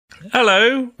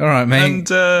Hello. All right,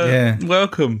 mate. And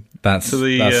welcome that's to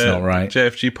the not right.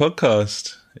 JfG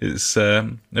Podcast. It's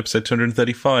episode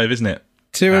 235, isn't it?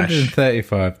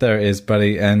 235. There it is,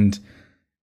 buddy. And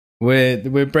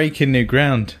we're breaking new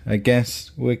ground, I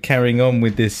guess. We're carrying on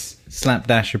with this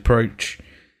slapdash approach.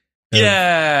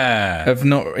 Of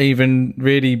not even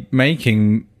really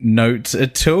making notes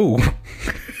at all.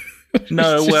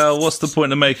 No, well, what's the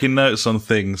point of making notes on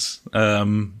things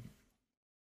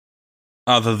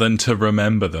other than to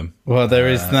remember them? Well, there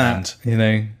is that, you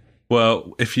know.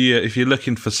 Well, if you're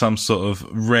looking for some sort of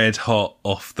red hot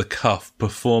off the cuff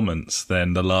performance,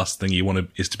 then the last thing you want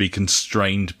is to be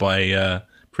constrained by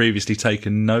previously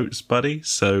taken notes, buddy.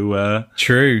 So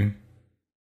true.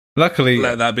 Luckily,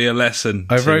 let that be a lesson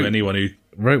to anyone who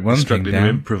wrote one struggling thing down. to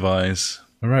improvise.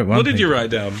 I wrote one. What did you write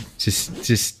down?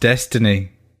 Just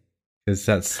destiny, because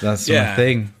that's my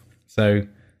thing. So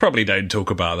probably don't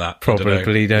talk about that.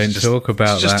 Probably don't talk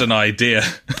about that. It's just an idea.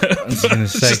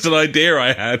 It's just an idea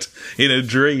I had in a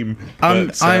dream.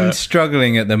 I'm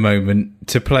struggling at the moment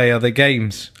to play other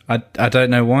games. I don't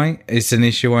know why. It's an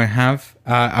issue I have.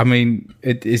 I mean,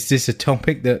 is this a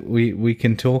topic that we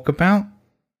can talk about?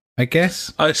 I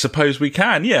guess. I suppose we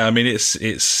can. Yeah. I mean,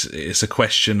 it's a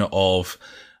question of,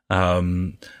 I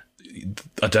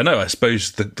don't know. I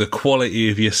suppose the quality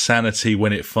of your sanity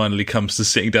when it finally comes to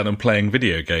sitting down and playing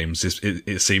video games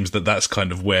it seems that that's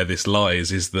kind of where this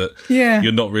lies. Is that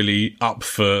you're not really up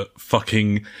for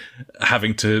fucking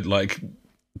having to like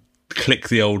click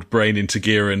the old brain into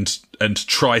gear and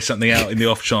try something out in the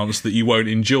off chance that you won't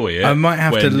enjoy it. I might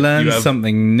have to learn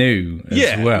something new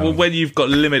as well. Well, when you've got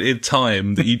limited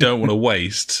time that you don't want to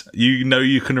waste, you know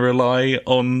you can rely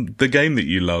on the game that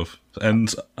you love.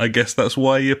 And I guess that's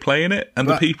why you're playing it, and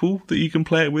the people that you can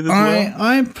play it with as well.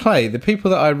 I play the people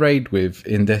that I raid with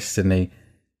in Destiny,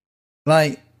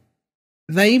 like,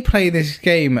 they play this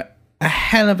game a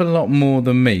hell of a lot more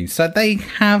than me. So they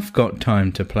have got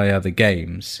time to play other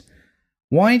games.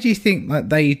 Why do you think that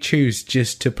they choose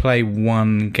just to play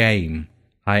one game?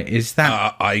 Like, is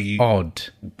that odd?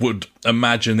 Would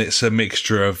imagine it's a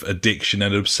mixture of addiction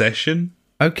and obsession.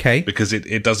 Okay. Because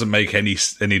it doesn't make any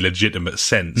legitimate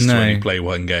sense to only play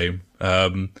one game.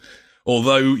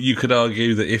 Although you could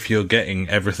argue that if you're getting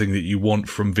everything that you want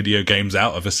from video games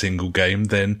out of a single game,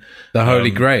 then the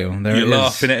Holy Grail. You're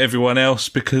laughing at everyone else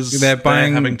because they're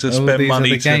having to spend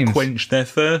money to quench their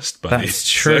thirst. Buddy. That's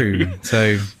true.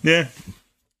 So yeah.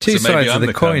 Two sides of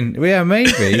the coin. Cunt. Yeah,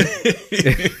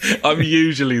 maybe. I'm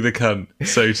usually the cunt,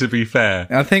 so to be fair.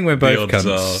 I think we're both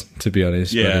cunts, to be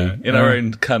honest. Yeah, buddy. In our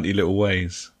own cunty little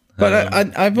ways. But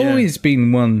I've always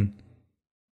been one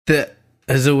that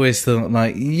has always thought,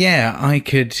 like, I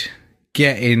could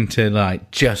get into, like,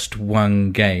 just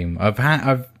one game.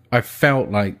 I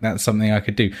felt like that's something I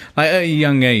could do. Like, at a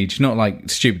young age, not, like,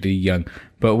 stupidly young,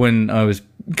 but when I was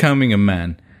becoming a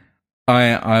man,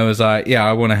 I was like,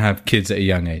 I want to have kids at a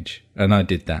young age. And I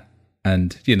did that.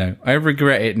 And, you know, I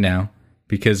regret it now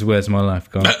because where's my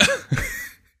life gone?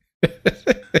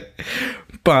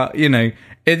 But, you know,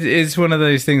 it's one of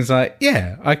those things like,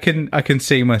 I can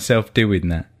see myself doing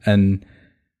that. And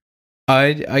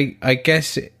I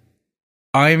guess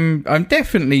I'm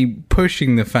definitely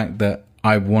pushing the fact that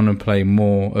I want to play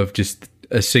more of just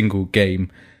a single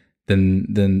game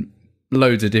than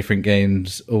loads of different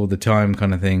games all the time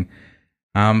kind of thing.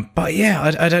 But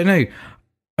I don't know.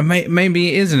 Maybe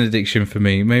it is an addiction for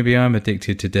me. Maybe I'm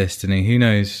addicted to Destiny. Who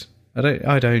knows?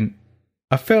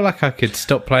 I feel like I could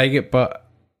stop playing it, but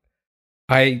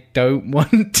I don't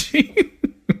want to.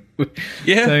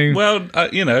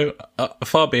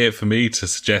 Far be it for me to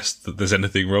suggest that there's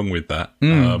anything wrong with that.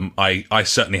 I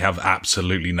certainly have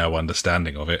absolutely no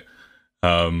understanding of it.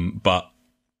 But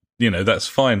you know, that's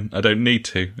fine. I don't need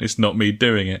to. It's not me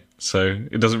doing it, so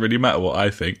it doesn't really matter what I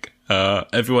think.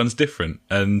 Everyone's different,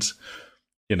 and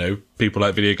you know, people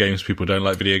like video games, people don't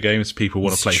like video games, people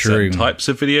want to play certain types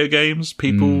of video games,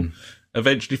 people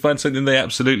eventually find something they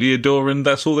absolutely adore and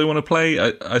that's all they want to play.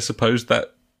 I suppose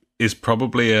that is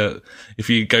probably if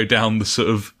you go down the sort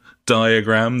of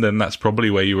diagram, then that's probably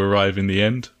where you arrive in the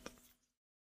end.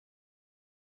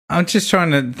 I'm just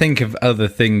trying to think of other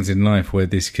things in life where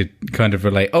this could kind of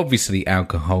relate. Obviously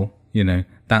alcohol, you know,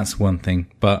 that's one thing,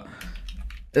 but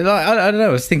like, I don't know,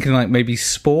 I was thinking like maybe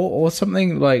sport or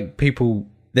something. Like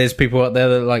there's people out there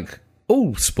that like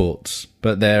all sports,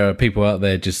 but there are people out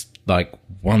there just like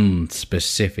one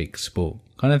specific sport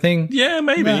kind of thing. Yeah,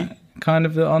 maybe. That kind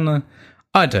of on the,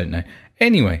 I don't know.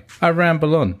 Anyway, I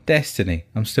ramble on. Destiny.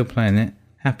 I'm still playing it.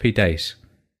 Happy days.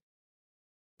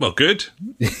 Well, good.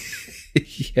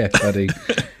 Yeah, buddy.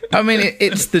 I mean,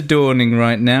 it's the dawning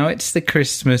right now. It's the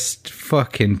Christmas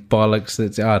fucking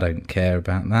bollocks. I don't care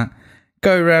about that.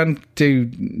 Go around, do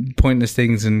pointless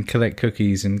things and collect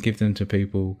cookies and give them to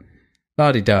people.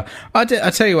 La-di-da. I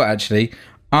tell you what, actually,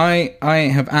 I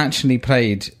have actually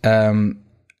played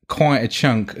quite a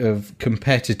chunk of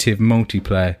competitive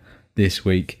multiplayer this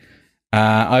week.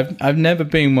 I've never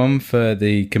been one for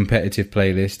the competitive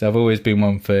playlist. I've always been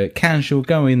one for casual,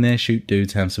 go in there, shoot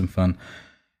dudes, have some fun.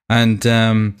 And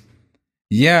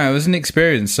yeah, it was an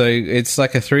experience. So it's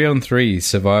like a 3-on-3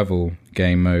 survival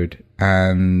game mode.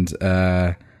 And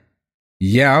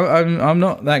yeah, I'm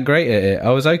not that great at it.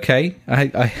 I was okay.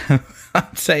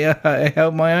 I'd say I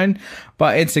held my own,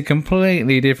 but it's a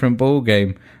completely different ball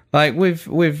game. Like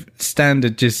with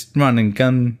standard just run and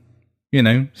gun,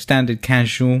 standard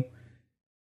casual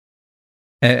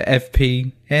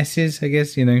FPSs, I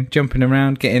guess, jumping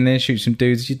around, get in there, shoot some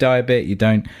dudes. You die a bit, you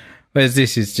don't. Whereas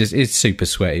this is it's super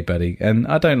sweaty, buddy. And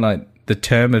I don't like the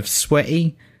term of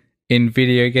sweaty in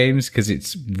video games because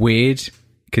it's weird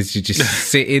because you just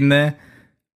sit in there.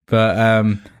 But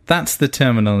that's the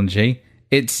terminology.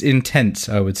 It's intense,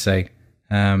 I would say.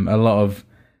 A lot of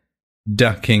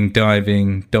ducking,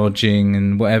 diving, dodging,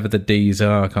 and whatever the D's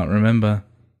are, I can't remember.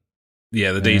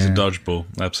 Yeah, the D's are dodgeball,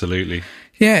 absolutely.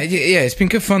 Yeah, it's been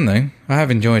good fun though. I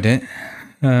have enjoyed it.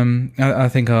 I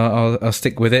think I'll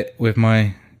stick with it with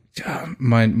my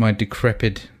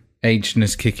decrepit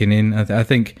agedness kicking in. I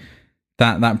think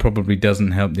that probably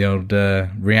doesn't help. The old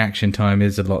reaction time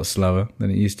is a lot slower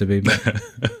than it used to be, but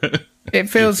it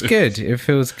feels good. It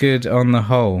feels good on the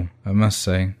whole, I must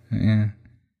say. Yeah.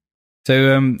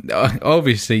 So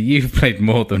obviously you've played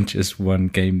more than just one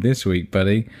game this week,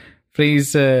 buddy.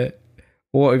 Please,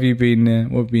 what have you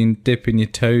been dipping your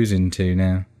toes into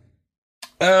now?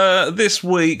 This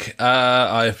week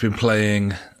I've been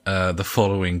playing the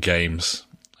following games.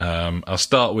 I'll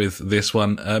start with this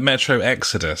one, Metro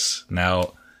Exodus.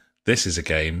 Now, this is a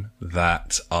game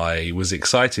that I was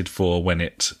excited for when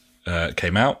it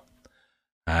came out,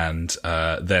 and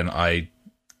then I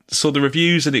saw the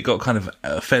reviews and it got kind of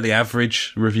fairly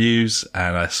average reviews,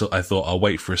 and I thought I'll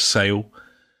wait for a sale,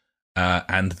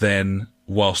 and then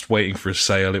whilst waiting for a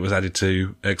sale, it was added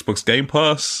to Xbox Game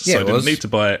Pass, so I didn't need to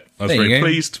buy it. I was very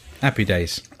pleased. Happy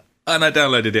days. And I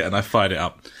downloaded it and I fired it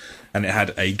up, and it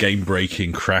had a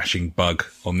game-breaking crashing bug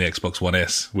on the Xbox One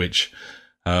S, which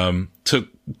took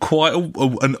quite a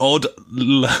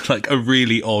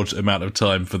really odd amount of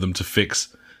time for them to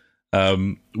fix,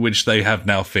 which they have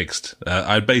now fixed.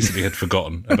 I basically had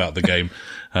forgotten about the game.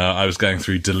 I was going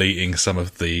through deleting some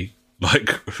of the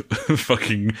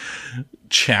fucking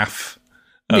chaff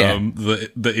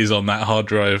that is on that hard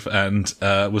drive, and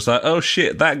was like, oh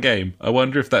shit, that game. I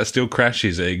wonder if that still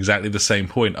crashes at exactly the same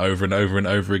point over and over and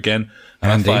over again.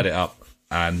 And I fired it up,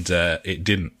 and it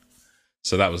didn't.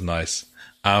 So that was nice.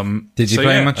 Did you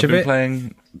play much of it?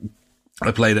 I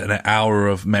played an hour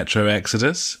of Metro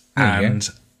Exodus, and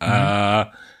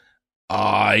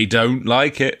I don't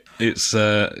like it. It's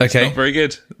not very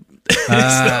good.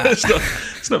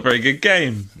 It's not a very good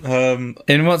game.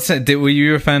 In what sense? Were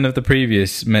you a fan of the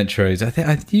previous Metros? I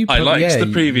liked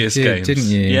the previous games, didn't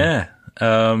you? Yeah.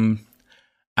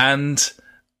 And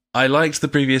I liked the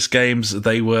previous games.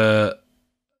 They were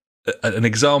an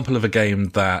example of a game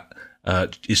that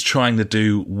is trying to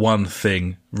do one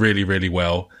thing really, really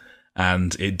well,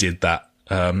 and it did that.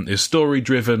 It was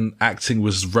story-driven, acting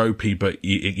was ropey, but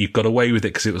you got away with it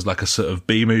because it was like a sort of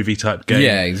B-movie type game.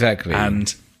 Yeah, exactly.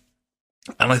 And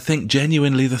I think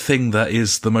genuinely the thing that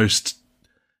is the most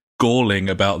galling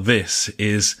about this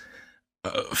is,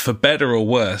 for better or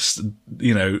worse,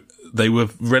 they were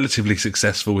relatively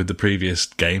successful with the previous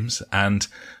games, and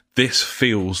this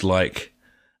feels like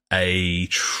a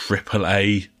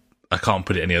AAA, I can't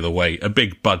put it any other way, a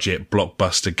big budget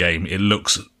blockbuster game. It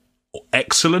looks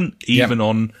excellent, even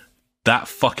on that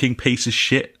fucking piece of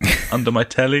shit under my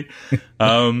telly.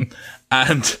 And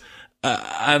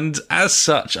as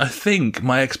such, I think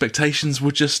my expectations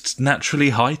were just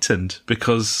naturally heightened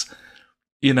because,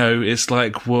 it's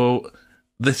like, well,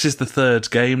 this is the third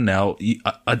game now.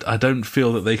 I don't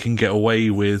feel that they can get away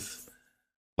with,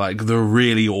 like, the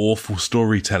really awful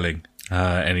storytelling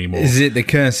anymore. Is it the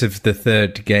curse of the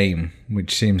third game,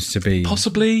 which seems to be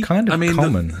possibly kind of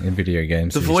common in video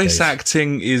games? The voice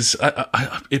acting is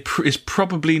is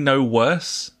probably no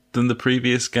worse than the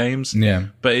previous games. Yeah.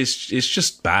 But it's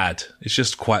just bad. It's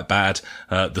just quite bad.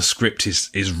 The script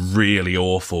is really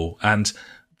awful. And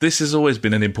this has always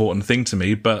been an important thing to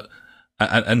me, but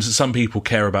and some people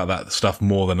care about that stuff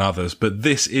more than others, but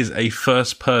this is a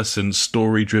first-person,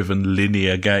 story-driven,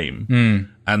 linear game.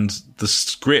 And the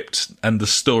script and the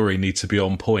story need to be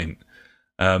on point.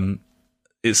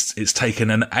 It's taken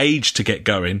an age to get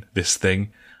going, this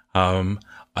thing. I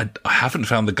haven't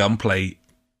found the gunplay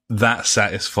that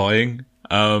satisfying,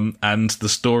 and the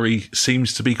story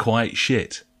seems to be quite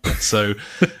shit. So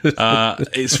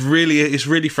it's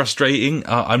really frustrating.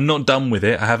 I'm not done with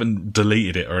it. I haven't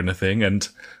deleted it or anything, and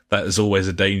that is always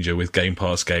a danger with Game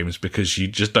Pass games because you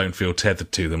just don't feel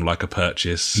tethered to them like a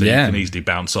purchase. So you can easily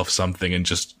bounce off something and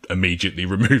just immediately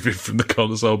remove it from the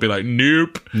console. Be like,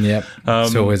 nope. Yep,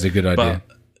 it's always a good idea.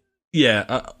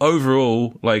 But,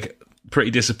 overall, like,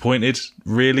 pretty disappointed,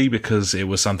 really, because it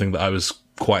was something that I was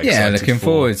quite excited looking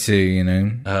forward to, you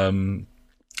know. And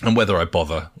whether I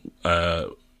bother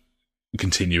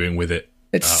continuing with it.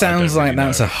 It sounds like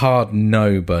that's a hard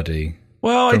no, buddy.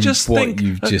 Well, I just think what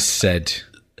you've just said.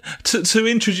 To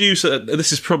introduce,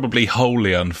 this is probably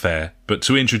wholly unfair, but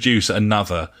to introduce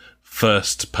another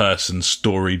first-person,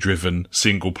 story-driven,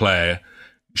 single-player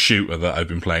shooter that I've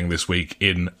been playing this week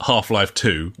in Half-Life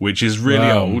 2, which is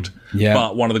really old,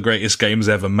 but one of the greatest games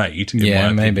ever made, in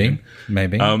my opinion.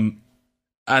 maybe.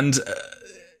 And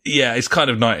it's kind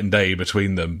of night and day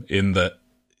between them in that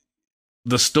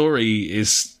the story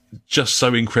is just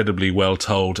so incredibly well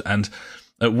told, and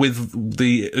with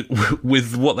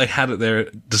what they had at their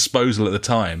disposal at the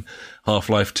time,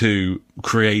 Half-Life 2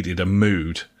 created a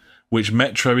mood which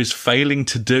Metro is failing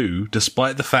to do,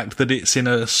 despite the fact that it's in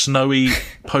a snowy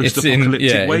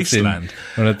post-apocalyptic wasteland. It's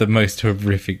in one of the most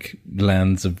horrific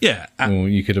lands of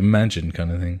you could imagine,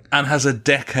 kind of thing. And has a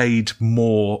decade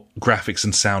more graphics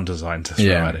and sound design to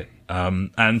throw at it.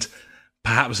 And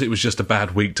perhaps it was just a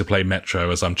bad week to play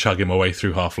Metro as I'm chugging my way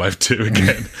through Half-Life 2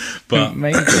 again. But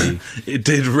maybe it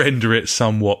did render it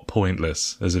somewhat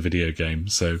pointless as a video game.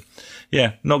 So,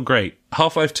 yeah, not great.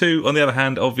 Half-Life 2, on the other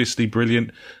hand, obviously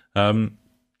brilliant.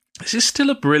 This is still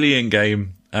a brilliant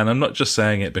game. And I'm not just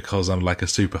saying it because I'm like a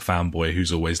super fanboy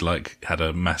who's always like had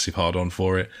a massive hard-on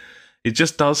for it. It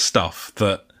just does stuff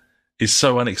that is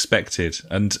so unexpected.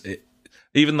 And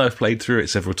even though I've played through it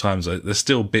several times, there's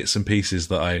still bits and pieces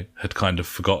that I had kind of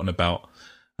forgotten about.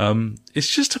 It's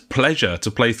just a pleasure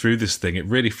to play through this thing. It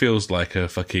really feels like a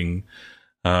fucking,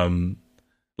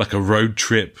 like a road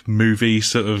trip movie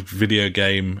sort of video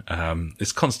game.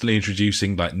 It's constantly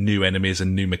introducing like new enemies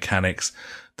and new mechanics.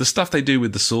 The stuff they do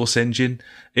with the Source engine,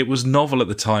 it was novel at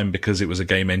the time because it was a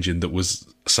game engine that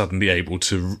was suddenly able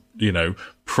to,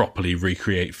 properly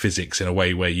recreate physics in a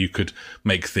way where you could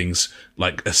make things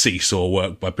like a seesaw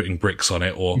work by putting bricks on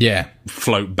it or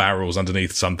float barrels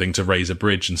underneath something to raise a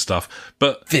bridge and stuff.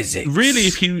 But physics. Really,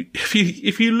 if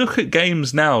you look at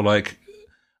games now, like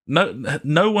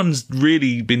no one's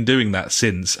really been doing that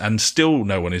since, and still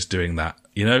no one is doing that,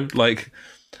 like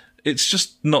it's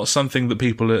just not something that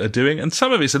people are doing, and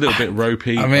some of it's a little bit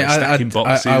ropey. I mean, like stacking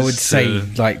boxes. I would say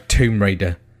like Tomb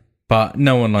Raider, but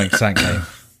no one likes that game.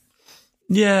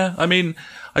 Yeah, I mean,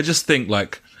 I just think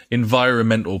like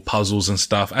environmental puzzles and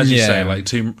stuff, as you say, like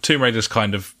Tomb Raider's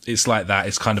kind of, it's like that.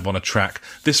 It's kind of on a track.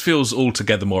 This feels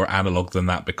altogether more analog than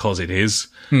that because it is,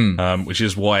 which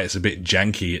is why it's a bit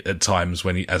janky at times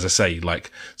when, as I say,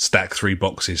 like stack 3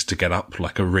 boxes to get up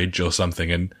like a ridge or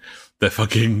something, and they're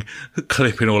fucking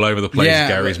clipping all over the place. Yeah,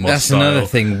 Gary's Moss that's style. Another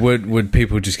thing. Would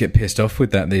people just get pissed off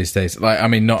with that these days? Like, I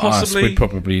mean, not Possibly. us. We'd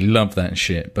probably love that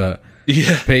shit, but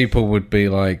yeah, people would be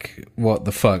like, "What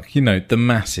the fuck?" The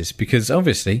masses, because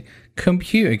obviously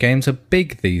computer games are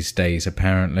big these days.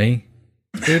 Apparently,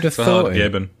 who'd have thought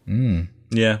it?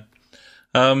 Yeah,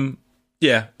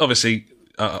 yeah. Obviously,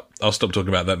 I'll stop talking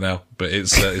about that now. But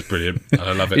it's brilliant. And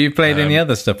I love it. Have you played any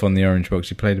other stuff on the Orange Box?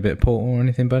 You played a bit of Portal or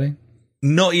anything, buddy?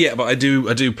 Not yet, but I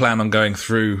do plan on going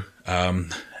through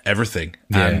everything.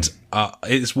 Yeah. And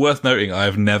it's worth noting I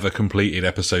have never completed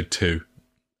episode 2.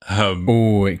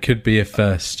 It could be a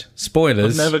first.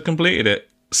 Spoilers. I've never completed it.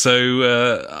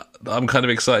 So I'm kind of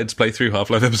excited to play through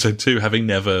Half-Life episode 2, having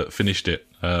never finished it.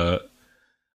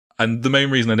 And the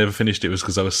main reason I never finished it was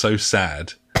because I was so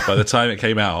sad by the time it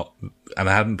came out and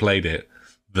I hadn't played it,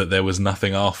 that there was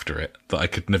nothing after it, that I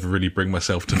could never really bring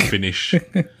myself to finish.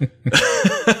 But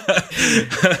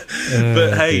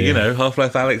hey, dear.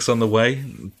 Half-Life Alyx on the way.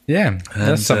 Yeah,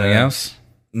 that's something else.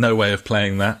 No way of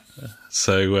playing that.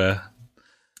 So,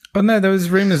 oh no, there was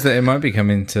rumours that it might be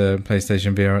coming to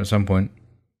PlayStation VR at some point.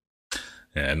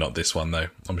 Yeah, not this one though,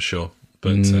 I'm sure.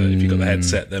 But if you got the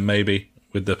headset, then maybe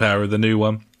with the power of the new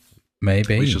one,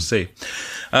 maybe we shall see.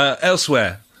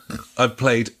 Elsewhere, I've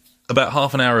played about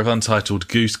half an hour of Untitled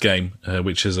Goose Game,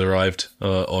 which has arrived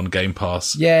on Game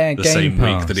Pass the same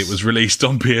week that it was released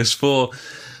on PS4.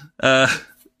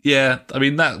 Yeah, I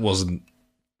mean, that wasn't,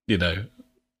 that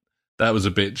was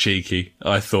a bit cheeky,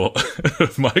 I thought,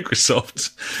 of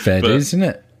Microsoft. Fair dues, isn't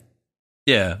it?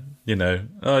 Yeah, You know,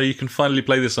 oh, you can finally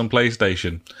play this on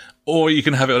PlayStation, or you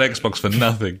can have it on Xbox for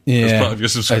nothing as part of your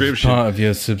subscription. As part of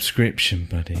your subscription,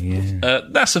 buddy. Yeah,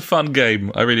 that's a fun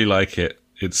game. I really like it.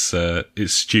 It's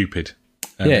stupid.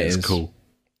 And it's cool.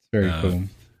 It's very cool.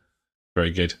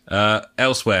 Very good.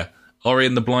 Elsewhere, Ori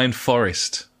and the Blind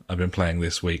Forest. I've been playing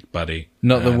this week, buddy.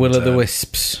 Not the Will of the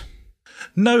Wisps.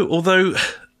 No, although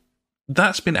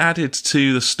that's been added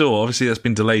to the store. Obviously, that's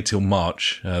been delayed till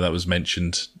March. That was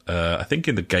mentioned, I think,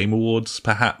 in the Game Awards,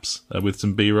 perhaps, with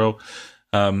some B-roll.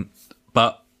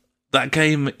 But that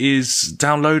game is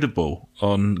downloadable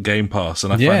on Game Pass,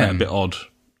 and I find that a bit odd,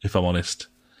 if I'm honest.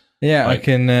 Yeah, I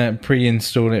can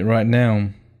pre-install it right now.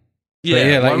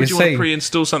 Yeah, why would you want to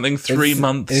pre-install something 3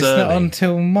 months it's early? Not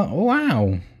until...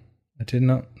 Wow. I did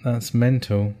not... That's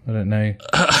mental. I don't know.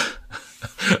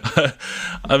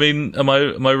 I mean, am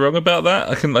I wrong about that?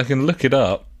 I can look it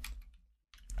up.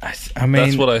 I mean,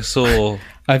 that's what I saw.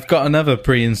 I've got another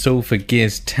pre-install for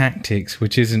Gears Tactics,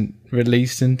 which isn't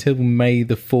released until May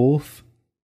the 4th,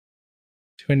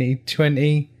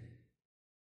 2020.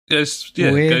 It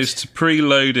goes to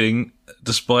preloading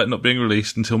despite not being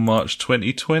released until March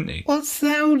 2020. What's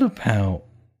that all about?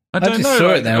 I don't know. I saw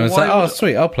it there and I was like, oh,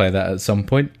 sweet, I'll play that at some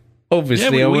point.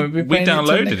 Obviously, I won't be playing it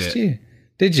until next year.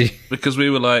 Did you? Because we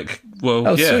were like,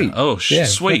 well, sweet. Oh,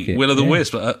 sweet. Will of the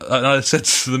Wisp. And I said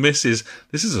to the missus,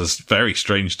 this is a very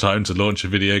strange time to launch a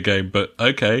video game, but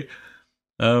okay.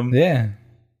 So,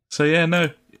 no.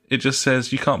 It just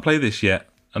says, you can't play this yet.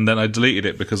 And then I deleted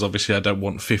it because obviously I don't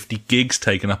want 50 gigs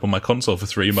taken up on my console for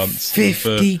 3 months.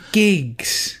 50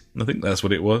 gigs? I think that's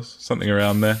what it was. Something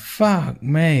around there. Fuck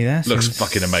me, that's looks insane.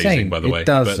 Fucking amazing, by the way. It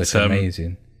does look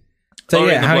amazing. So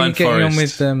how are you getting on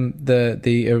with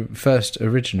the first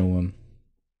original one?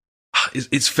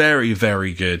 It's very,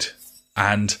 very good.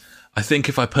 And I think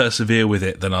if I persevere with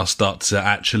it, then I'll start to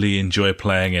actually enjoy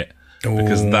playing it.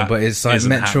 Because but it's like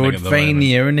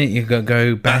Metroidvania, isn't it? You've got to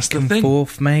go back and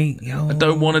forth, mate. I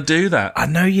don't want to do that. I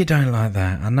know you don't like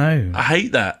that. I know. I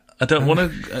hate that. I don't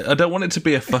want it to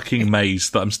be a fucking maze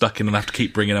that I'm stuck in and I have to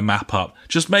keep bringing a map up.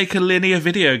 Just make a linear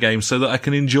video game so that I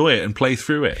can enjoy it and play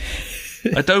through it.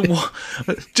 I don't want...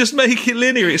 Just make it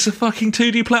linear. It's a fucking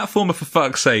 2D platformer, for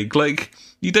fuck's sake. Like,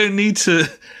 you don't need to...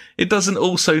 It doesn't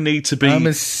also need to be... I'm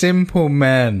a simple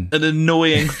man. An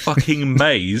annoying fucking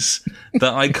maze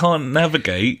that I can't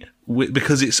navigate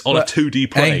because it's on a 2D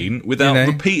plane without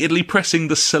repeatedly pressing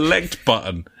the select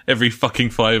button every fucking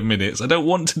 5 minutes. I don't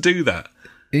want to do that.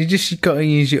 You just got to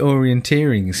use your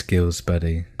orienteering skills,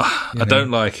 buddy. I don't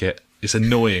like it. It's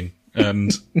annoying.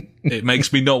 And it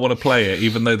makes me not want to play it,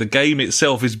 even though the game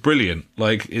itself is brilliant.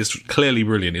 Like, it's clearly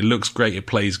brilliant. It looks great. It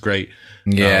plays great.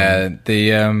 Yeah,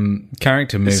 the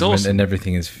character movement awesome. And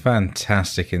everything is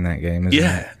fantastic in that game, isn't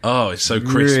it? Oh, it's so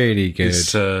crisp. Really good.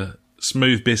 It's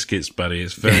smooth biscuits, buddy.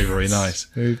 It's very, very nice.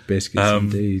 Smooth biscuits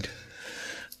indeed.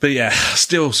 But yeah,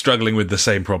 still struggling with the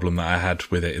same problem that I had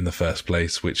with it in the first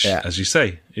place, which, as you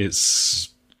say, it's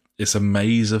a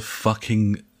maze of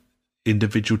fucking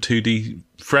individual 2D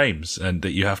frames and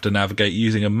that you have to navigate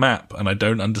using a map, and I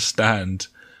don't understand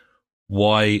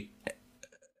why...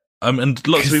 and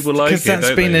lots of people like it, because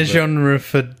that's been a genre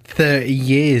for 30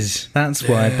 years. That's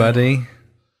why, buddy.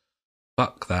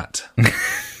 Fuck that.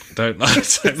 don't like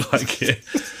it.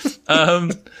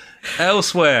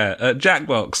 Elsewhere,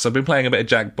 Jackbox. I've been playing a bit of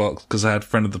Jackbox because I had a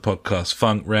friend of the podcast,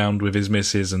 Funk, round with his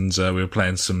missus, and we were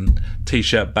playing some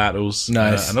t-shirt battles.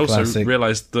 Nice, and also classic.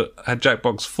 realised that I had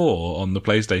Jackbox 4 on the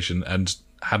PlayStation and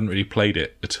hadn't really played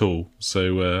it at all.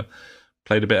 So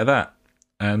played a bit of that.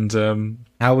 And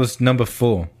how was number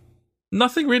 4?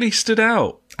 Nothing really stood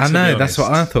out. I know, that's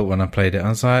what I thought when I played it. I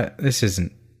was like, this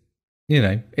isn't,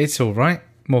 it's all right.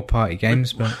 More party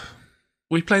games, but...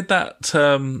 We played that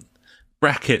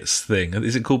brackets thing.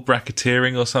 Is it called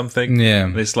bracketeering or something? Yeah.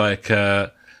 And it's like,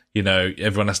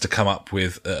 everyone has to come up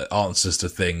with answers to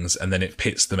things and then it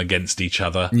pits them against each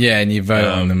other. Yeah, and you vote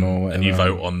on them or whatever. And you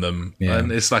vote on them. Yeah.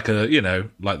 And it's like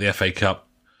like the FA Cup,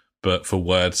 but for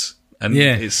words. And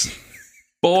it's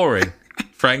boring.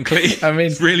 Frankly, I mean,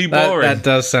 it's really boring. That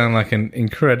does sound like an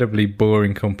incredibly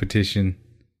boring competition.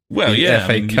 Well, the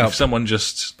FA Cup if someone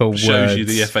just shows you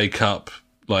the FA Cup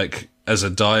like as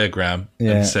a diagram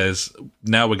and says,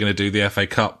 "Now we're going to do the FA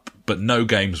Cup, but no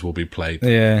games will be played."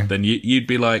 Yeah, then you'd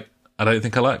be like, "I don't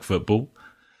think I like football."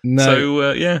 No.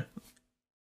 So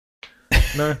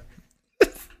no.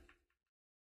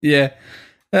 Yeah.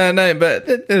 No,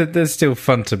 but there's still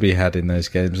fun to be had in those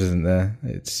games, isn't there?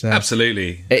 It's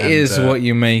absolutely. It is what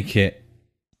you make it.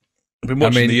 I've been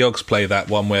watching the Yogs play that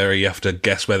one where you have to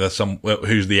guess whether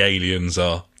who's the aliens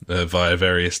are via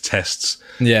various tests.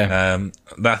 Yeah.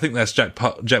 I think that's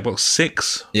Jackbox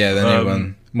 6. Yeah, the new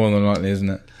one. more than likely, isn't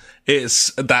it?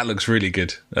 That looks really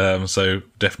good. So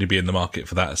definitely be in the market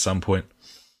for that at some point.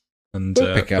 And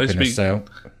We'll pick it up in a sale.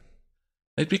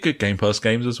 They'd be good Game Pass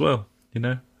games as well,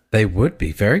 They would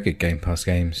be very good Game Pass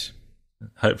games.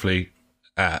 Hopefully,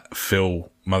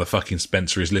 Phil motherfucking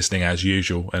Spencer is listening as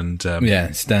usual, and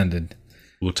standard.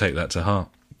 We'll take that to heart.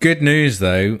 Good news,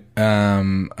 though.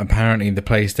 Apparently, the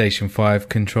PlayStation 5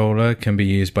 controller can be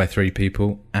used by 3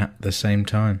 people at the same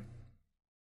time.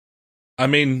 I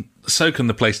mean, so can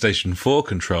the PlayStation 4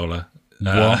 controller.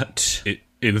 What?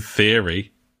 In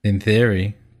theory. In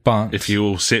theory. But if you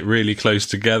all sit really close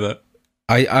together.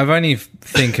 I've only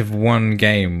think of one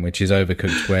game, which is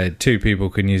Overcooked, where 2 people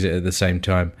can use it at the same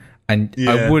time. And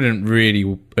I wouldn't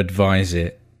really advise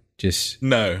it. Just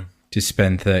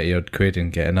spend 30 odd quid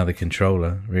and get another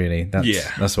controller, really.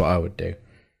 That's what I would do.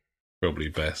 Probably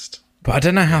best. But I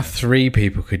don't know how 3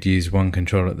 people could use one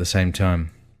controller at the same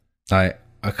time. I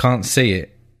can't see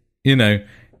it.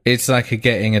 It's like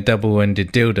getting a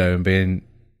double-ended dildo and being,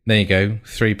 there you go,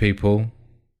 3 people,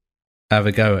 have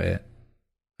a go at it.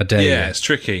 I dare you. Yeah, it's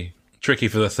tricky. Tricky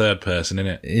for the third person,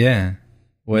 isn't it? Yeah.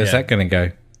 Where's that going to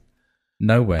go?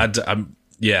 Nowhere. I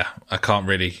can't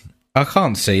really. I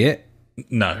can't see it.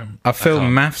 No. I feel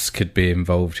maths could be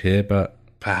involved here, but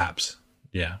perhaps.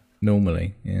 Yeah.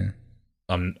 Normally, yeah.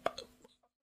 I'm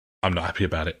not happy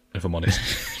about it, if I'm honest.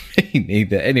 Me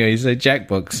neither. Anyway, so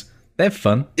Jackbox, they're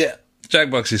fun. Yeah,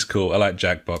 Jackbox is cool. I like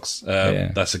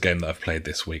Jackbox. That's a game that I've played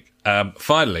this week.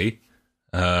 Finally,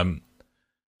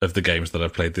 of the games that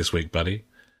I've played this week, buddy,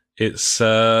 it's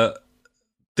The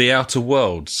Outer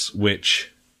Worlds,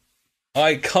 which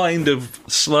I kind of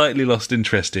slightly lost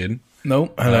interest in.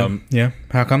 No, hello.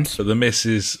 How comes? But the miss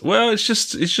is, it's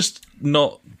just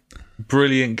not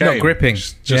brilliant game. Not gripping.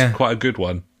 Just quite a good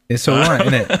one. It's all right,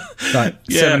 isn't it? Like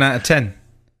 7 out of 10.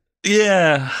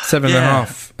 Yeah.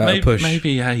 7.5 at a push.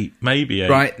 Maybe 8.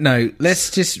 Right, no,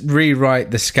 let's just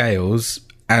rewrite the scales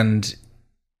and,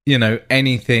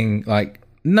 anything like,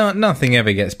 nothing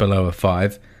ever gets below a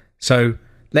 5. So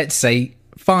let's say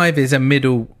 5 is a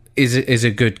middle, is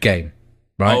a good game.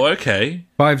 Right? Oh, okay.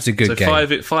 5's a good game.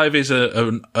 5 is 5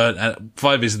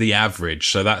 is the average,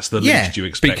 so that's the least you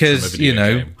expect because, from a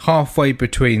video game. halfway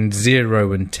between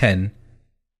 0 and 10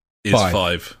 is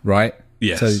 5. Right?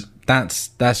 Yes. So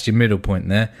that's your middle point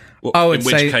there. Well, I would in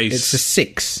which say case, it's a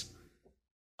 6.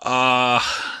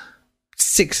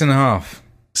 6.5.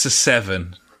 It's a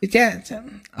 7. Yeah,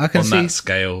 I can see that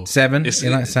scale. 7.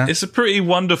 It's a pretty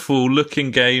wonderful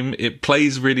looking game. It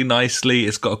plays really nicely.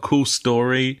 It's got a cool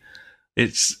story.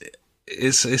 It's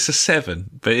a 7,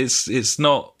 but it's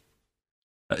not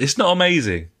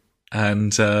amazing,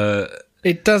 and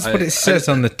it does what it says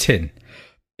on the tin.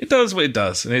 It does what it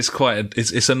does, and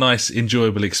it's a nice,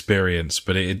 enjoyable experience,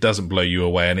 but it doesn't blow you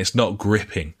away, and it's not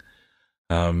gripping,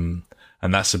 and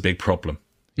that's a big problem.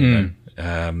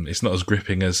 It's not as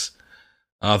gripping as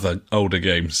other older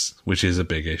games, which is a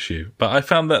big issue. But I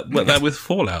found that with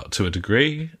Fallout to a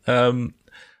degree.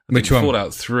 Which one?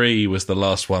 Fallout 3 was the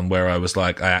last one where I was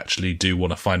like, I actually do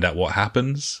want to find out what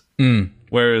happens.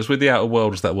 Whereas with The Outer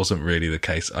Worlds, that wasn't really the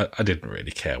case. I didn't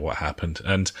really care what happened.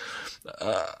 And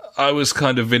I was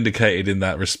kind of vindicated in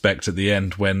that respect at the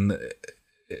end when,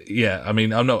 I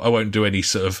mean, I won't do any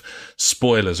sort of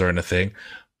spoilers or anything,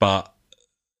 but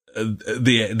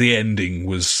the ending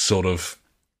was sort of,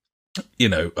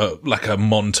 like a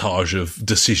montage of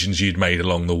decisions you'd made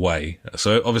along the way.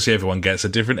 So obviously everyone gets a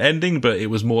different ending, but it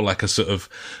was more like a sort of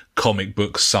comic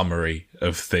book summary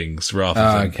of things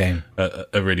rather than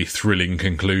a really thrilling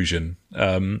conclusion.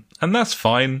 And that's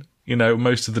fine.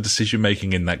 Most of the decision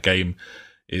making in that game,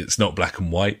 it's not black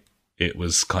and white. It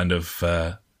was kind of,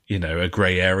 a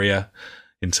grey area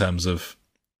in terms of,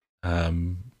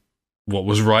 what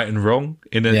was right and wrong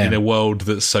in a world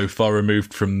that's so far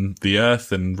removed from the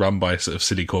earth and run by sort of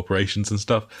silly corporations and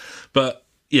stuff. But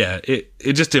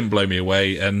it just didn't blow me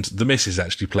away. And the missus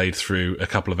actually played through a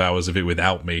couple of hours of it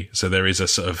without me. So there is a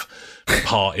sort of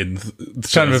part in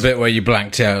kind of a bit where you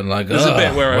blanked out and like, there's a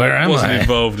bit where I wasn't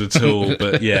involved at all.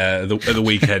 But the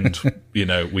weekend,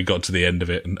 we got to the end of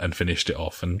it and finished it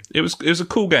off. And it was a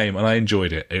cool game and I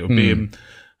enjoyed it. It would be in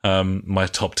my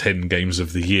top 10 games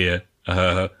of the year.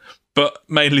 But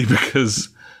mainly because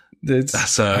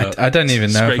I don't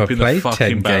even know if I played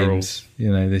 10 games,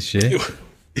 this year.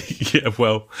 Yeah,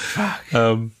 well,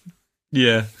 I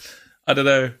don't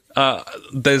know.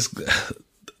 There's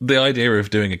the idea of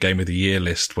doing a game of the year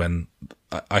list when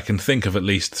I can think of at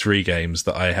least 3 games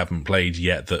that I haven't played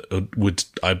yet that would,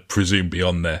 I presume, be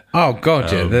on there. Oh God,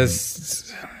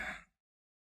 there's.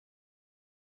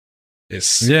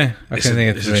 It's I can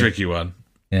think of 3. It's a tricky one.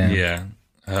 Yeah.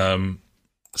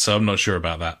 So I'm not sure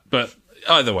about that. But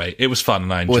either way, it was fun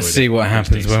and I enjoyed it. We'll see what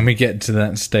happens when we get to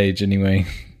that stage anyway.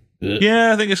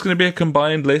 Yeah, I think it's going to be a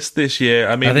combined list this year.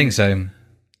 I mean, I think so.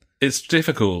 It's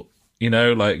difficult,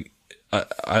 like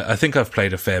I think I've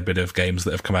played a fair bit of games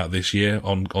that have come out this year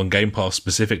on Game Pass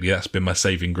specifically. That's been my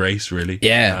saving grace, really.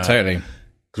 Yeah, totally.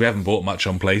 Because we haven't bought much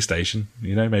on PlayStation,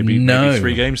 maybe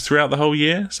 3 games throughout the whole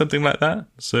year, something like that.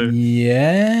 So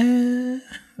yeah,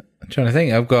 I'm trying to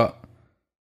think. I've got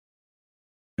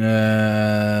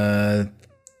The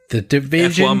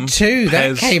Division 2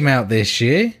 that came out this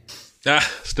year.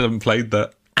 Still haven't played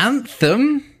that.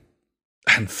 Anthem.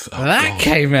 That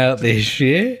came out this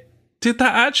year. Did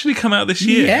that actually come out this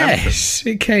year? Yes,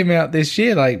 it came out this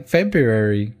year, like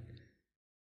February.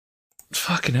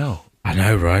 Fucking hell. I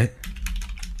know, right?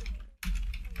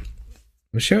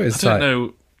 I'm sure it's I don't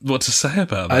know what to say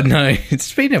about that. I know.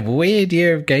 It's been a weird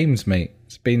year of games, mate.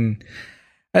 It's been...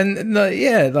 And,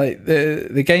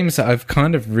 the games that I've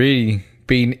kind of really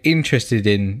been interested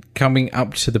in coming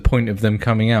up to the point of them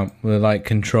coming out were, like,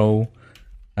 Control,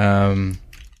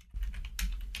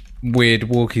 weird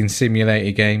walking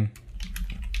simulator game,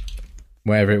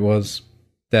 whatever it was,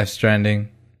 Death Stranding,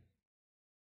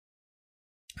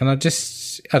 and I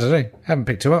don't know, haven't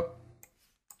picked them up.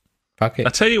 Fuck it.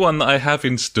 I'll tell you one that I have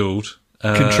installed.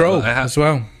 Control as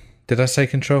well. Did I say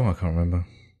Control? I can't remember.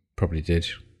 Probably did.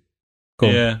 Go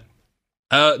on. Yeah.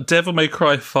 Devil May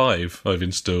Cry 5 I've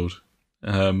installed.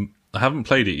 I haven't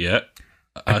played it yet.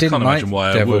 I didn't can't imagine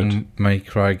why I would. Devil May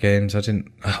Cry games. I've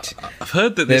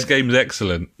heard that this game's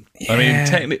excellent. Yeah, I mean,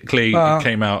 technically, it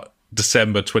came out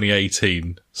December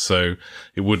 2018, so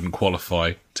it wouldn't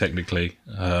qualify technically.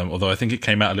 Although I think it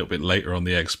came out a little bit later on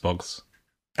the Xbox.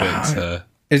 But,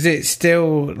 is it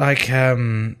still like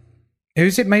who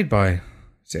is it made by?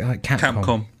 Is it like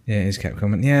Capcom? Yeah, it is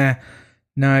Capcom. Yeah.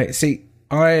 No, see,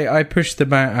 I pushed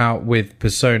them out with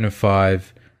Persona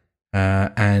 5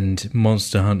 and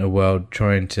Monster Hunter World,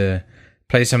 trying to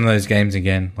play some of those games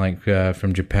again, like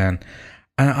from Japan.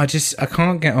 And I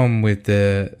can't get on with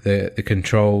the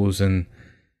controls and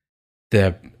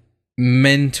the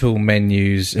mental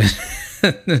menus and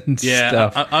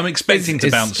stuff. I'm expecting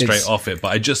to bounce straight off it, but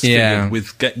I just figured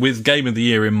with Game of the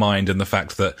Year in mind and the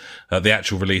fact that the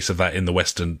actual release of that in the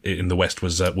West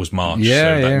was March,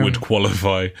 so that would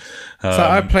qualify. So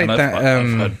I played that. I've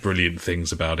heard brilliant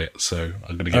things about it, so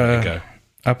I'm going to give it a go.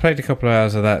 I played a couple of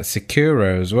hours of that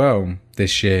Sekiro as well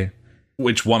this year,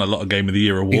 which won a lot of Game of the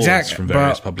Year awards from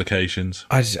various publications.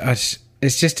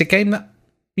 It's just a game that,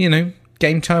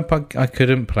 game type I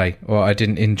couldn't play or I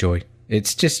didn't enjoy.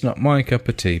 It's just not my cup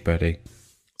of tea, buddy.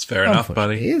 It's fair enough,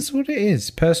 buddy. It is what it is.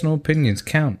 Personal opinions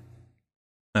count.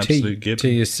 Absolute gibbon. To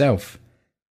yourself.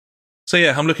 So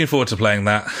yeah, I'm looking forward to playing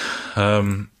that.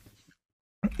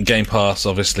 Game Pass,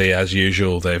 obviously, as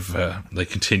usual, they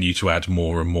continue to add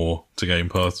more and more to Game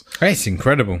Pass. It's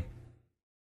incredible.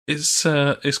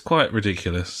 It's quite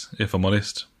ridiculous, if I'm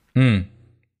honest.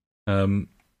 But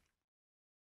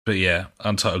yeah,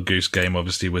 Untitled Goose Game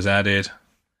obviously was added.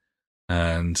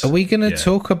 And are we going to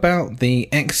talk about the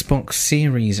Xbox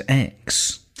Series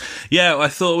X? Yeah, I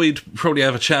thought we'd probably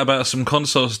have a chat about some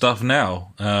console stuff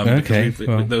now. Okay,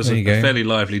 there was a fairly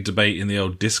lively debate in the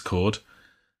old Discord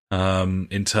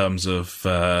in terms of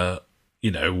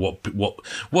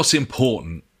what's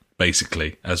important,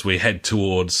 basically, as we head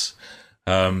towards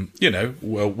we're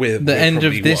the end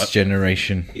of this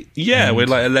generation. Yeah, we're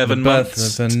like 11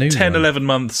 11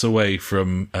 months away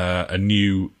from a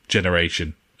new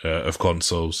generation of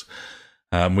consoles.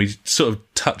 We sort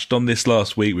of touched on this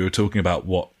last week. We were talking about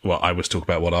what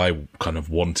I kind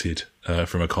of wanted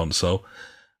from a console.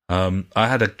 I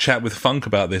had a chat with Funk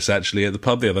about this actually at the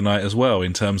pub the other night as well,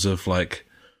 in terms of like,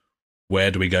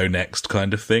 where do we go next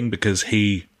kind of thing, because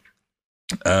he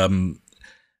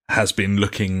has been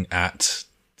looking at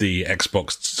the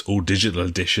Xbox All Digital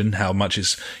Edition, how much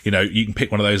is, you can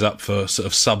pick one of those up for sort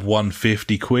of sub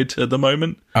 150 quid at the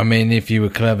moment. I mean, if you were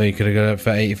clever, you could have got it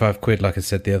for 85 quid, like I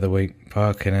said the other week.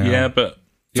 Fucking hell. Yeah, but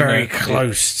very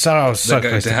close. So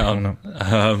close down.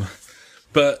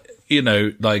 But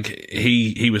like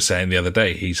he was saying the other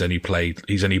day, he's only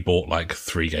bought like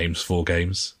 4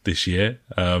 games this year,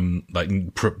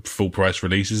 like full price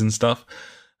releases and stuff.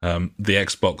 The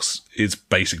Xbox is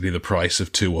basically the price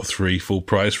of 2 or 3 full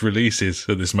price releases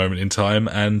at this moment in time,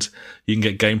 and you can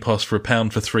get Game Pass for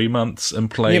 £1 for 3 months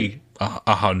and play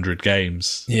 100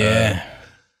 games. Yeah,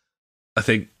 I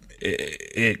think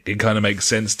it kind of makes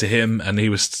sense to him, and he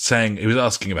was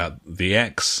asking about the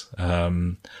X,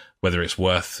 whether it's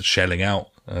worth shelling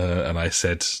out, and I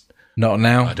said, not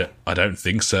now. I don't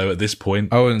think so at this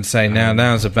point. I wouldn't say now.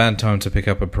 Now's a bad time to pick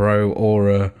up a Pro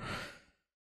or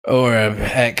Or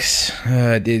X.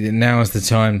 Now's the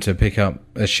time to pick up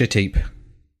a shit heap.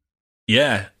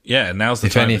 Yeah. Now's the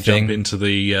time to jump into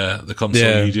the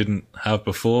console you didn't have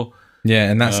before.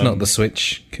 Yeah, and that's not the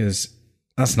Switch, because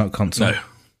that's not console. No.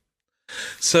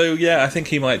 So, yeah, I think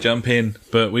he might jump in,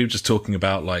 but we were just talking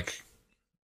about,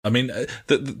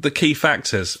 the key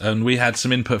factors, and we had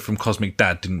some input from Cosmic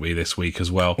Dad, didn't we, this week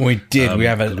as well? We did. We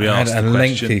had a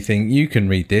lengthy thing. You can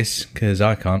read this, because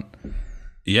I can't.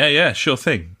 Yeah, sure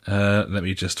thing. Let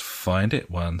me just find it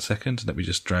 1 second. Let me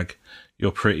just drag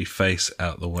your pretty face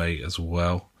out the way as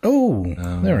well. Oh,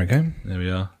 there we go. There we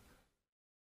are.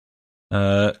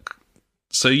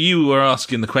 So you were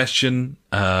asking the question.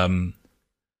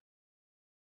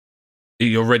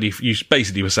 You're ready. You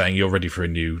basically were saying you're ready for a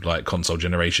new console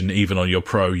generation. Even on your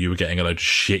Pro, you were getting a load of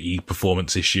shitty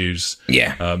performance issues.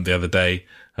 Yeah. The other day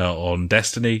on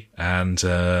Destiny, and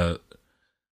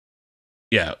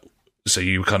yeah. So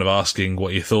you were kind of asking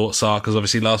what your thoughts are, because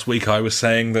obviously last week I was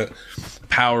saying that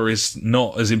power is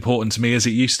not as important to me as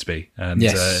it used to be, and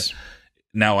yes.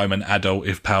 Now I'm an adult.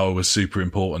 If power was super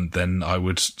important, then I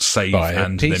would save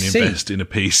and then invest in a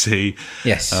PC.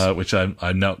 Yes, which I'm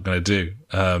not going to do.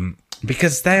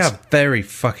 Because they are very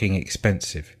fucking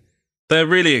expensive. They're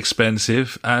really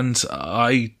expensive, and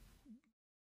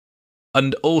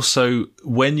also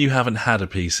when you haven't had a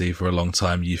PC for a long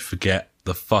time, you forget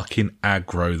the fucking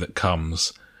aggro that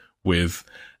comes with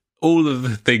all of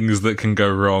the things that can go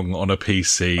wrong on a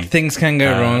PC. Things can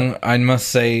go wrong. I must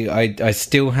say, I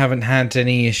still haven't had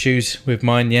any issues with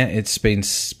mine yet. It's been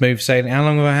smooth sailing. How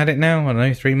long have I had it now? I don't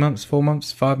know, 3 months, 4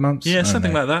 months, 5 months? Yeah,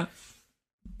 something like that.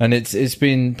 And it's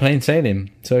been plain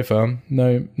sailing so far.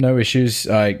 No issues.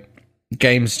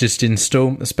 Games just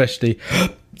install, especially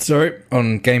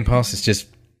on Game Pass. It's just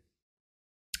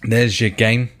there's your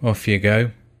game, off you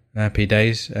go. Happy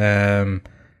days.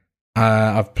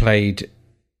 I've played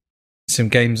some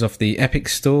games off the Epic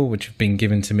Store, which have been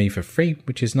given to me for free,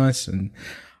 which is nice. And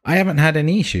I haven't had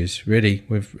any issues really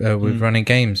with running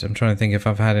games. I'm trying to think if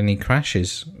I've had any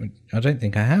crashes. I don't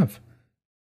think I have.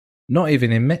 Not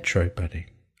even in Metro, buddy.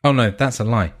 Oh no, that's a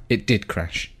lie. It did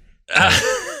crash.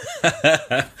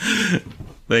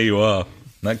 There you are.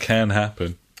 That can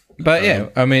happen. But yeah,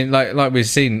 I mean, like we've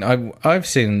seen, I've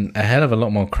seen a hell of a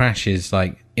lot more crashes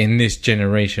in this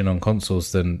generation on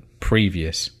consoles than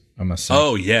previous, I must say.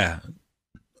 Oh yeah,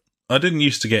 I didn't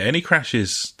used to get any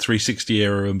crashes 360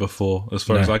 era and before, as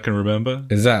far as I can remember.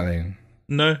 Exactly.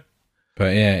 No.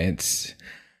 But yeah, it's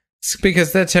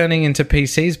because they're turning into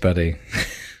PCs, buddy.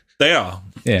 They are.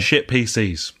 Yeah. Shit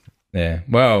PCs. Yeah.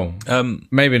 Well,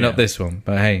 maybe not this one,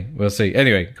 but hey, we'll see.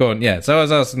 Anyway, go on. Yeah. So I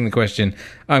was asking the question.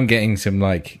 I'm getting some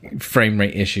frame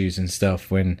rate issues and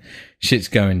stuff when shit's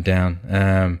going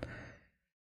down.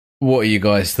 What are you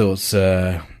guys' thoughts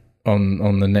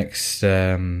on the next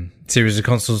series of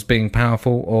consoles being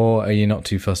powerful, or are you not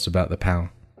too fussed about the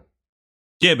power?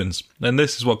 Gibbons, and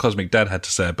this is what Cosmic Dad had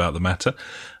to say about the matter.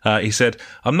 He said,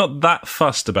 "I'm not that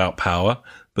fussed about power,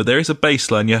 but there is a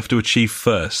baseline you have to achieve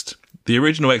first. The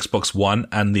original Xbox One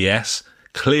and the S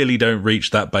clearly don't reach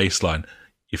that baseline."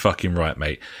 You're fucking right,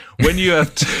 mate. When you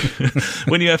have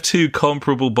when you have two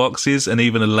comparable boxes and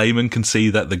even a layman can see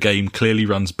that the game clearly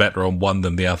runs better on one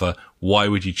than the other, why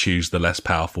would you choose the less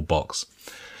powerful box?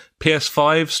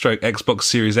 PS5/Xbox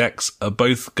Series X are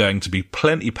both going to be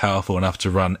plenty powerful enough to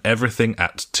run everything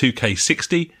at 2K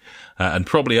 60, and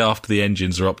probably after the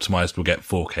engines are optimized we'll get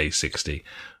 4K 60.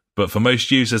 But for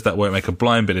most users, that won't make a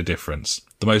blind bit of difference.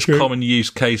 The most common use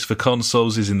case for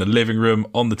consoles is in the living room,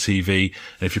 on the TV,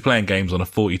 and if you're playing games on a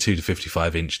 42 to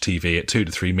 55 inch TV at 2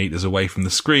 to 3 meters away from the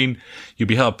screen, you'll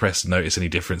be hard pressed to notice any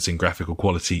difference in graphical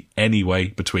quality anyway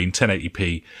between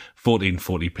 1080p,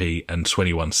 1440p, and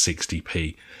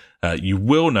 2160p. You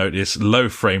will notice low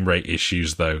frame rate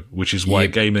issues though, which is why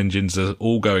game engines are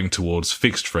all going towards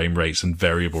fixed frame rates and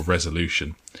variable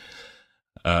resolution.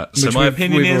 So my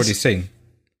opinion is... We've already seen.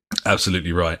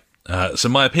 Absolutely right. So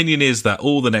my opinion is that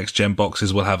all the next-gen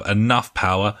boxes will have enough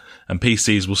power and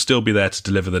PCs will still be there to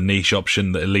deliver the niche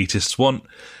option that elitists want,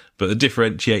 but the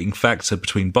differentiating factor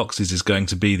between boxes is going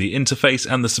to be the interface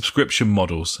and the subscription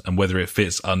models and whether it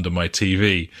fits under my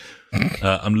TV.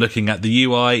 I'm looking at the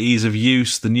UI, ease of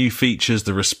use, the new features,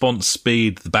 the response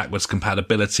speed, the backwards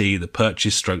compatibility, the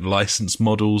purchase/license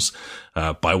models,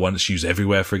 buy once, use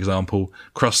everywhere, for example,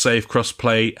 cross-save,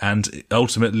 cross-play, and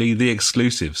ultimately the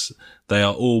exclusives. They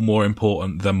are all more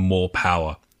important than more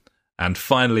power. And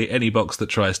finally, any box that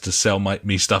tries to sell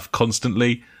me stuff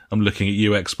constantly, I'm looking at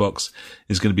you, Xbox,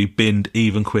 is going to be binned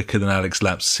even quicker than Alex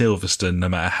Lapp's Silverstone, no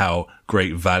matter how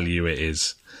great value it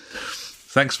is.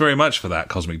 Thanks very much for that,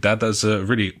 Cosmic Dad. That's a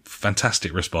really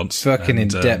fantastic response. Fucking in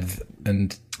depth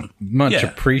and much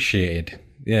appreciated.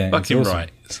 Yeah, fucking awesome.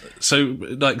 right. So,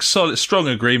 like, strong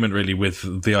agreement really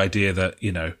with the idea that,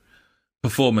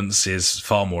 performance is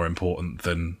far more important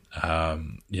than,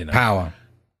 power.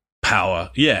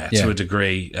 Yeah, to a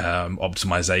degree.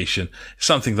 Optimization.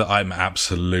 Something that I'm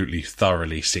absolutely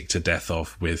thoroughly sick to death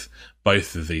of with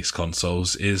both of these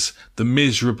consoles is the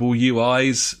miserable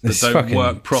UIs that don't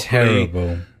work properly.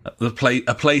 Terrible.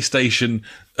 A PlayStation,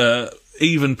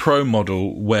 even Pro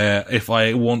model, where if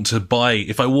I want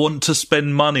to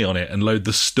spend money on it and load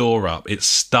the store up, it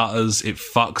stutters, it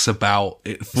fucks about,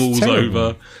 it falls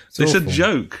over. It's a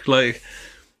joke. Like,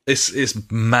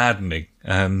 it's maddening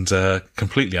and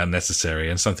completely unnecessary,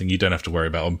 and something you don't have to worry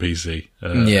about on PC.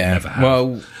 Never have.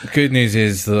 Well, good news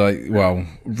is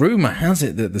rumor has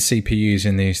it that the CPUs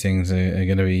in these things are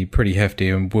going to be pretty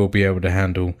hefty and will be able to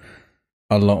handle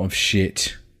a lot of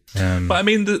shit. But I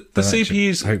mean, the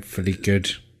CPUs hopefully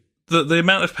good. The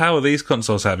amount of power these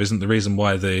consoles have isn't the reason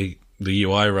why the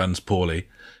UI runs poorly.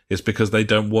 It's because they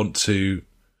don't want to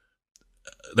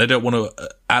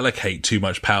allocate too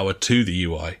much power to the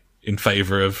UI in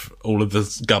favor of all of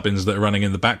the gubbins that are running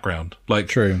in the background. Like,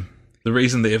 true. The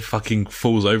reason that it fucking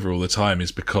falls over all the time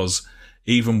is because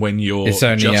even when you're it's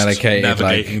only just allocated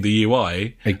navigating the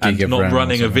UI and not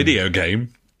running a video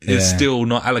game, it's still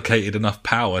not allocated enough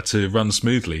power to run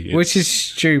smoothly. Which is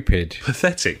stupid.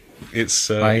 Pathetic. It's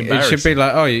it should be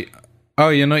like, oh,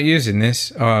 you're not using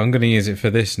this? Oh, I'm going to use it for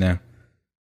this now.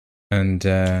 And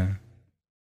everything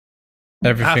works.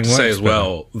 I have to say as better.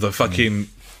 well,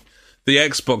 the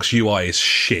Xbox UI is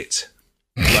shit.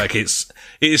 Like, it's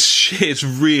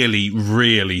really,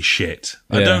 really shit.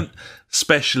 Yeah. I don't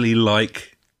especially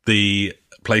like the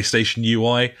PlayStation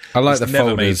UI. I like the never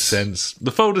folders. made sense.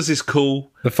 The folders is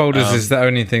cool. The folders is the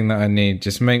only thing that I need.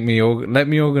 Just let me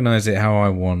organize it how I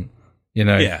want.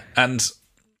 Yeah, and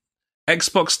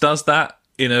Xbox does that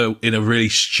in a really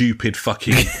stupid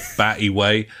fucking batty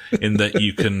way. In that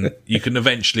you can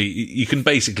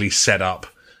basically set up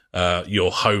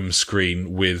your home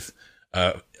screen with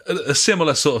a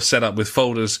similar sort of setup with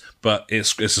folders, but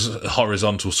it's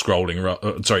horizontal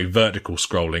scrolling, vertical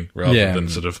scrolling rather than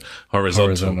sort of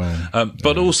horizontal.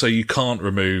 But also you can't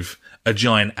remove a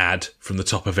giant ad from the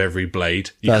top of every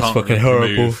blade. That's fucking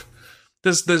horrible.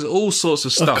 There's all sorts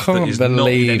of stuff that is not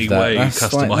in any way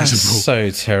customizable. That's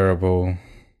so terrible.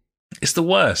 It's the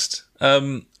worst.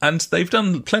 And they've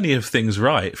done plenty of things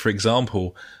right. For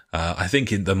example, I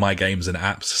think in the My Games and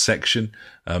Apps section,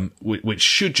 which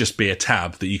should just be a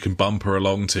tab that you can bumper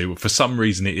along to. For some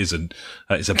reason it isn't.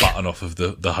 It's a button off of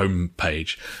the home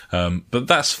page. But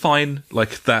that's fine.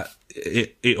 Like that,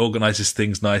 it organizes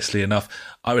things nicely enough.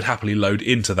 I would happily load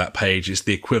into that page. It's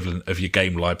the equivalent of your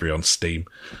game library on Steam.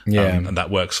 And that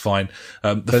works fine.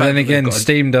 But then again,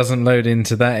 Steam doesn't load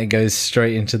into that. It goes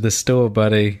straight into the store,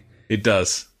 buddy. It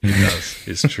does.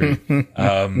 It's true.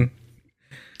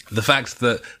 The fact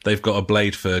that they've got a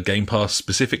blade for Game Pass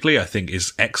specifically, I think,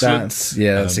 is excellent.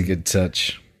 That's a good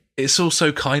touch. It's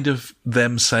also kind of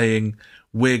them saying,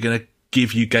 we're going to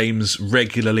give you games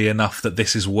regularly enough that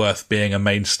this is worth being a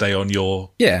mainstay on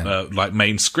your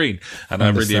main screen. And I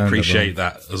really appreciate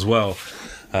that as well.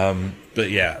 But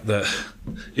yeah,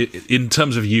 in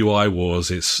terms of UI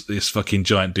wars, it's fucking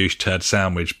giant douche turd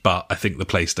sandwich. But I think the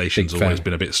PlayStation's always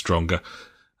been a bit stronger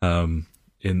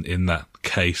in that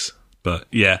case. But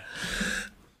yeah,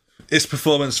 its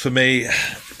performance for me,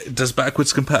 does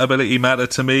backwards compatibility matter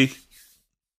to me?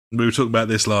 We were talking about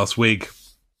this last week.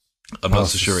 I'm not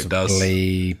so sure it does.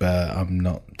 But I'm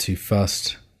not too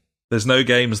fussed. There's no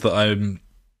games that I'm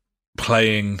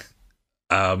playing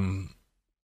that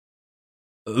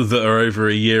are over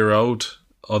a year old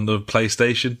on the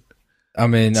PlayStation. I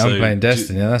mean, I'm playing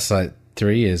Destiny. That's like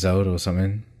 3 years old or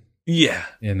something. Yeah,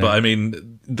 but I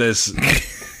mean, there's...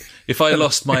 If I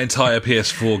lost my entire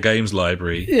PS4 games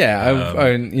library... Yeah,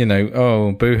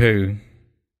 boo-hoo.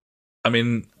 I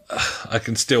mean, I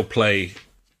can still play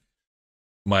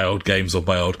my old games on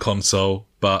my old console,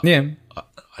 but I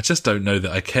just don't know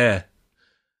that I care.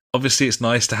 Obviously, it's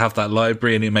nice to have that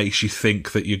library, and it makes you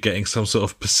think that you're getting some sort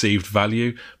of perceived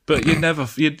value, but you're not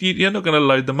going to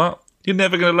load them up. You're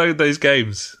never going to load those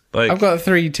games. Like, I've got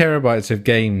 3 terabytes of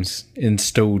games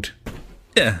installed.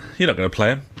 Yeah, you're not going to play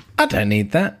them. I don't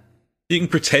need that. You can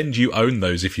pretend you own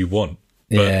those if you want.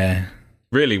 But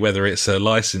really, whether it's a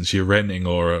license you're renting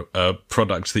or a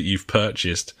product that you've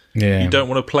purchased, you don't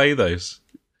want to play those.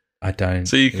 I don't.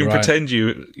 So you can pretend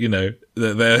that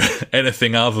they're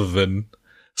anything other than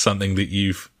something that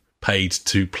you've paid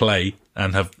to play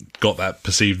and have got that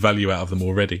perceived value out of them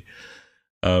already.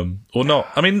 Or not.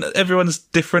 I mean, everyone's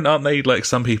different, aren't they? Like,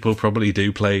 some people probably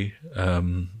do play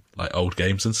like old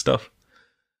games and stuff.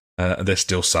 There's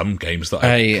still some games that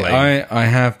I play. I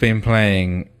have been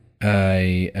playing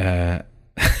some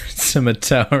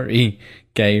Atari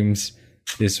games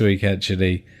this week,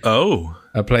 actually. Oh,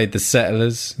 I played The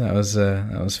Settlers. That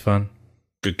was fun.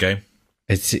 Good game.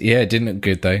 It didn't look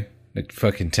good though. It looked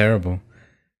fucking terrible.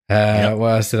 What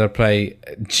else did I play?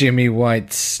 Jimmy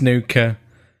White's Snooker.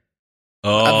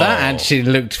 Oh, that actually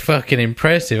looked fucking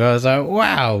impressive. I was like,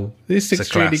 wow, this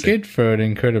looks really good for an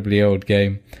incredibly old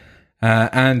game.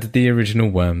 And the original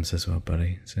Worms as well,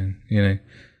 buddy. So,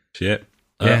 shit.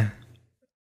 Yeah.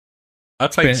 I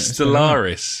played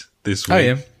Stellaris this week. Oh,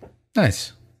 yeah.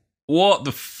 Nice. What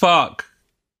the fuck?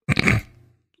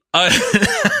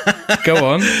 Go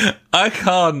on. I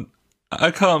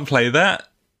can't play that.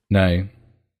 No.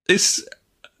 It's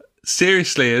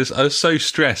seriously, I was so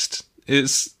stressed.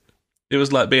 It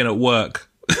was like being at work.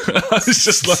 I was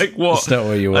just like, what? It's not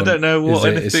what you want. I don't know what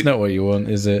anything. It's not what you want,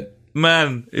 is it?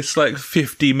 Man, it's like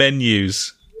 50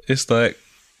 menus. It's like,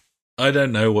 I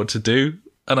don't know what to do,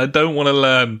 and I don't want to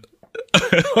learn. I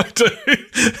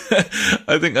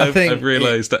think I've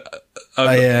realised that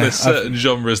there's certain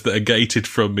genres that are gated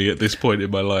from me at this point in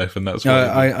my life, and that's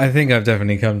why I think I've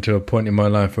definitely come to a point in my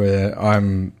life where I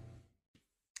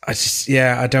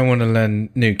don't want to learn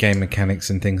new game mechanics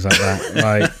and things like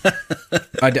that.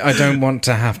 Like, I don't want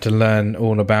to have to learn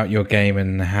all about your game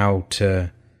and how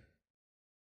to,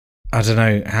 I don't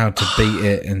know, how to beat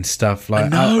it and stuff.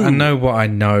 Like, I know what I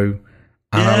know,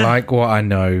 and I like what I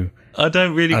know. I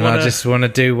don't really want to... And I just want to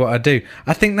do what I do.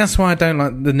 I think that's why I don't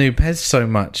like the new PES so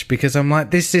much, because I'm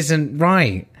like, this isn't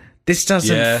right. This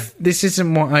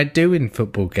isn't what I do in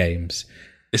football games.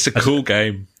 It's a cool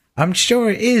game. I'm sure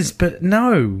it is, but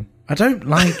no, I don't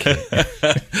like it.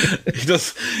 You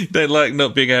don't like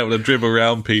not being able to dribble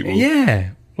around people.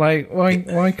 Yeah. Like,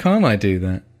 why can't I do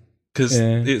that? Because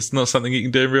it's not something you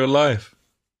can do in real life.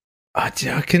 I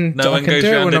can do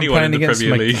it when I'm playing against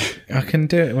my League. I can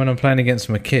do it when I'm playing against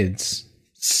my kids.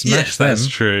 Smash them. That's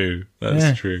true.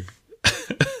 That's true.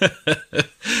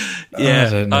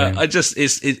 Yeah, I just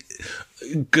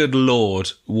good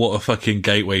lord, what a fucking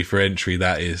gateway for entry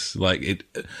that is. Like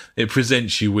it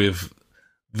presents you with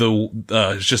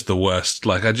it's just the worst.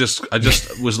 Like I just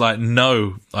was like,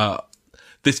 no,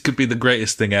 this could be the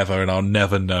greatest thing ever, and I'll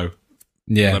never know.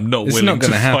 Yeah, and I'm not willing to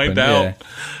find out.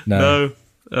 Yeah. No,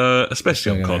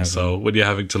 especially on console when you're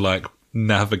having to like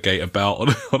navigate about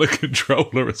on a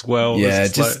controller as well. Yeah,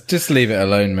 just leave it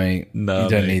alone, mate. No, you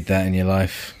don't need that in your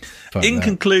life. Fuck in that.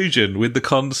 Conclusion, with the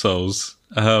consoles,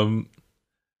 I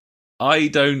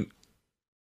don't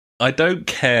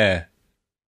care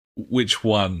which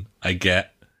one I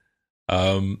get,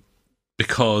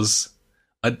 because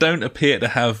I don't appear to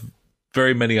have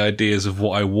very many ideas of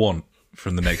what I want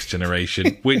from the next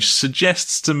generation, which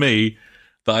suggests to me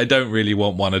that I don't really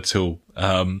want one at all.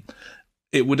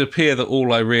 It would appear that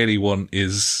all I really want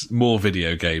is more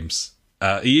video games.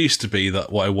 It used to be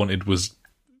that what I wanted was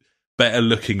better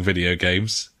looking video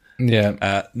games.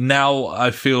 Yeah. Now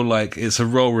I feel like it's a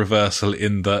role reversal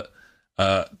in that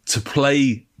to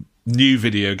play new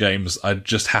video games, I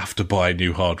just have to buy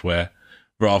new hardware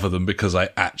rather than because I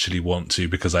actually want to,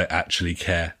 because I actually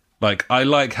care. Like, I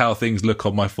like how things look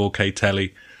on my 4K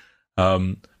telly, but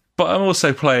I'm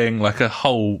also playing like a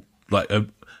whole, like a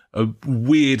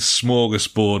weird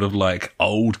smorgasbord of like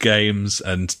old games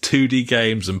and 2D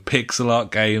games and pixel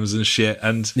art games and shit.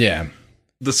 And yeah,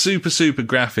 the super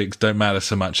graphics don't matter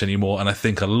so much anymore, and I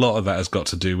think a lot of that has got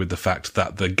to do with the fact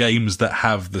that the games that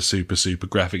have the super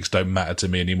graphics don't matter to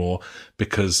me anymore,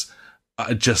 because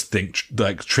I just think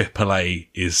like AAA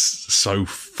is so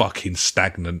fucking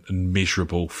stagnant and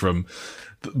miserable from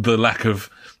the lack of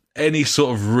any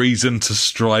sort of reason to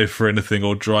strive for anything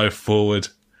or drive forward.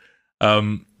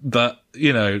 That,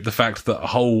 you know, the fact that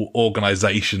whole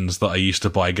organisations that I used to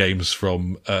buy games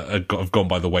from have gone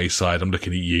by the wayside. I'm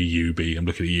looking at you, UB. I'm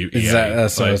looking at you, EA. Exactly,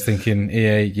 that's what I was thinking,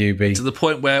 EA, UB. To the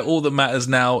point where all that matters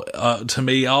now, to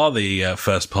me, are the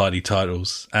first-party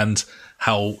titles and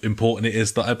how important it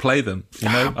is that I play them. You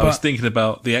know, I was thinking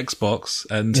about the Xbox,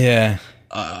 and yeah,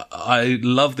 I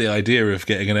love the idea of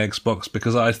getting an Xbox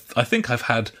because I think I've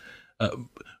had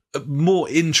more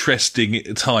interesting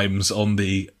times on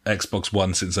the Xbox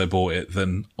One since I bought it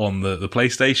than on the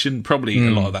PlayStation. Probably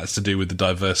a lot of that's to do with the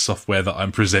diverse software that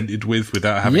I'm presented with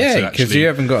without having to actually... Yeah, because you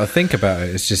haven't got to think about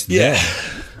it. It's just there.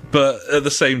 But at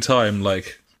the same time,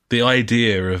 like, the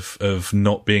idea of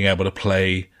not being able to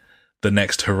play the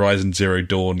next Horizon Zero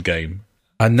Dawn game...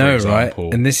 I know, right?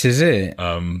 And this is it.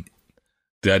 The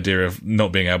idea of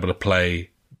not being able to play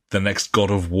the next God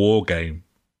of War game...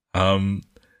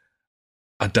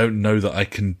 I don't know that I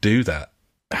can do that.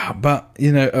 But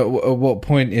at what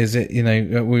point is it?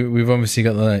 We've obviously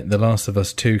got the Last of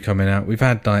Us 2 coming out. We've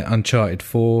had like Uncharted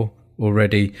 4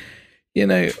 already.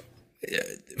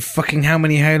 Fucking how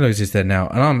many Halos is there now?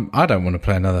 And I don't want to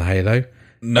play another Halo.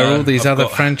 No, are all these other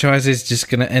franchises just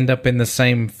going to end up in the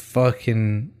same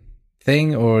fucking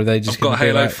thing, or are they just? I've got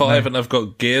Halo 5 and I've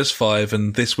got Gears 5,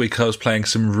 and this week I was playing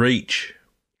some Reach.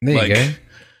 There you go.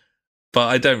 But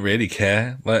I don't really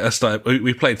care. Like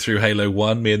we played through Halo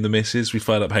 1, me and the missus. We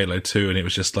fired up Halo 2, and it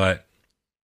was just like,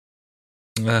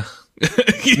 I don't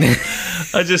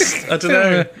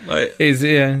know. Like,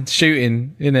 it's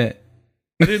shooting, isn't it?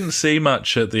 I didn't see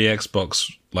much at the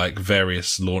Xbox, like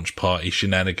various launch party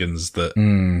shenanigans that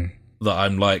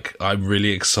I'm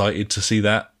really excited to see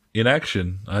that in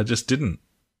action. I just didn't.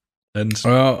 And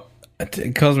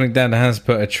Cosmic Dad has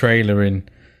put a trailer in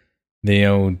the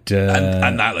old,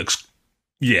 and that looks.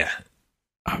 Yeah.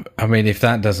 I mean, if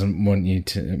that doesn't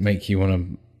make you want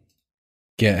to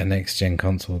get a next-gen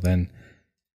console, then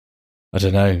I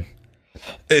don't know.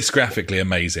 It's graphically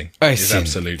amazing. It's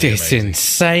absolutely amazing. It's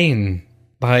insane.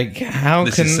 Like, how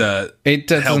this can... This is it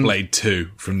Hellblade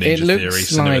 2 from Ninja Theory,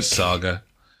 Cinema like Saga.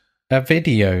 A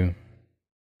video,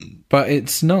 but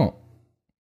it's not.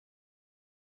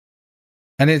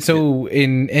 And it's all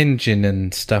in engine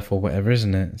and stuff or whatever,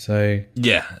 isn't it? So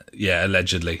Yeah,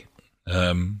 allegedly.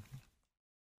 I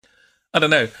don't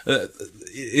know.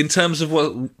 In terms of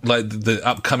what, like the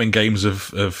upcoming games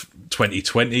of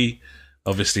 2020,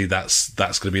 obviously that's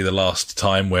going to be the last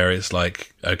time where it's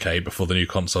like, okay, before the new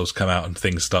consoles come out and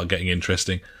things start getting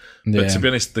interesting. But to be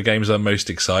honest, the games I'm most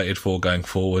excited for going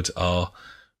forward are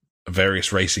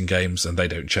various racing games, and they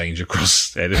don't change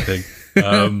across anything.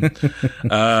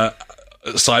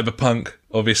 Cyberpunk,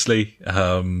 obviously.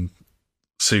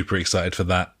 Super excited for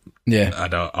that. Yeah.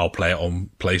 And I'll play it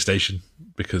on PlayStation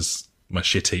because my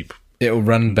shit heap. It'll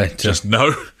run better. Just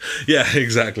no. Yeah,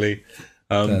 exactly.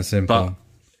 That's simple. But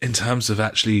in terms of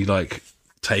actually like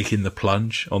taking the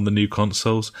plunge on the new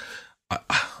consoles,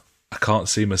 I can't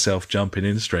see myself jumping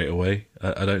in straight away.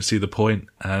 I don't see the point.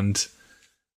 And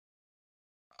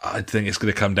I think it's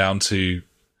going to come down to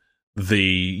the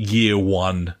year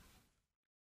one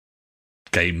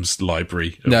games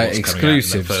library of what's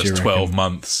exclusives, coming out in the first 12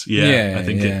 months. Yeah, I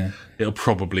think it'll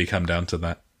probably come down to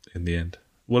that in the end.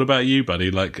 What about you,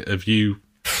 buddy? Like, have you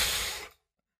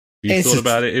thought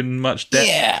about it in much depth?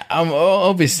 Yeah,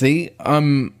 obviously,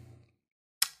 I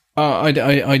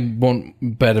want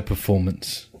better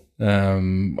performance.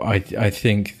 I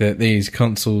think that these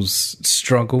consoles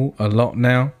struggle a lot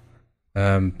now.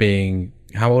 Being,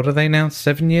 how old are they now?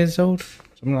 7 years old,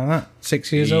 something like that.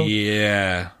 6 years old.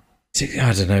 Yeah.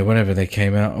 I don't know, whenever they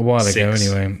came out, a while ago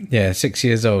anyway. Yeah, 6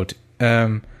 years old.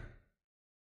 I'm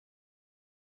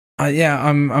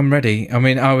ready. I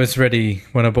mean, I was ready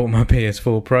when I bought my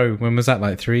PS4 Pro. When was that?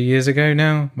 Like 3 years ago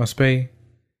now? Must be.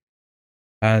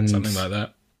 And something like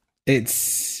that.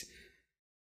 It's...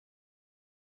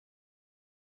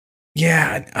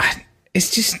 Yeah,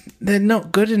 it's just, they're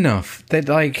not good enough. They're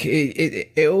like,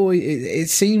 it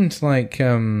seemed like,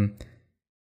 when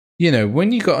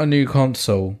you got a new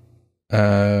console,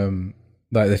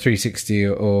 like the 360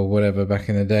 or whatever back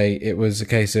in the day, it was a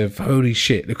case of, holy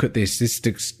shit, look at this. This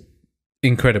looks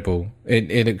incredible.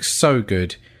 It looks so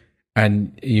good.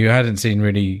 And you hadn't seen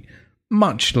really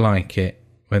much like it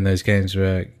when those games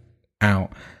were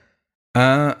out.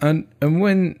 And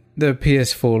when the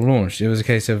PS4 launched, it was a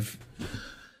case of,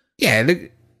 yeah,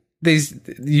 look,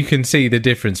 you can see the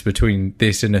difference between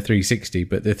this and a 360,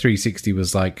 but the 360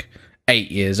 was like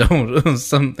 8 years old or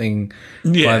something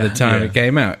by the time it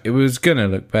came out. It was gonna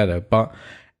look better, but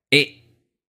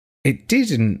it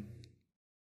didn't,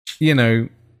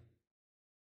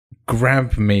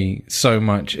 grab me so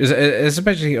much.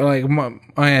 Especially like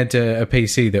I had a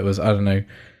PC that was, I don't know,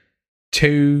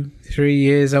 2-3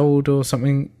 years old or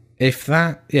something, if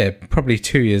that. Yeah, probably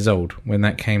 2 years old when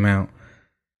that came out,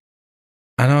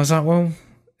 and I was like, well,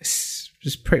 it's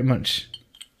just pretty much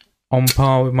on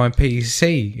par with my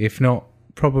PC, if not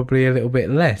probably a little bit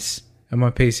less. And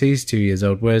my PC's 2 years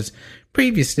old, whereas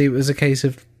previously it was a case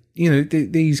of,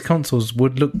 these consoles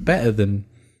would look better than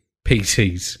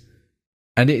PCs,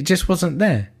 and it just wasn't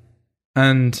there.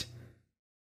 And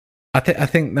I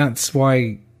think that's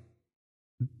why,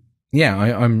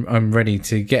 I'm ready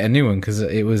to get a new one, because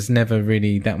it was never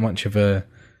really that much of a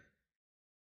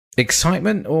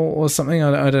excitement or something.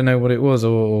 I don't know what it was,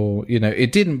 or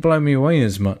it didn't blow me away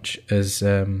as much as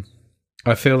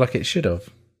I feel like it should have.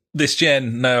 This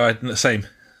gen, no, same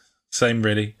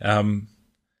really. I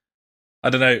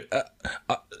don't know.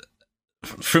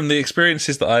 From the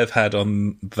experiences that I've had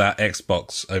on that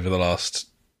Xbox over the last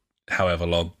however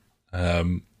long,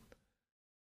 I'm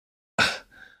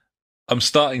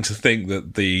starting to think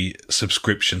that the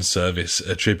subscription service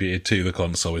attributed to the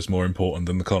console is more important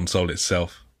than the console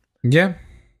itself. Yeah.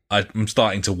 I'm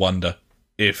starting to wonder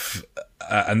if,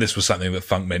 and this was something that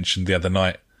Funk mentioned the other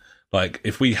night, like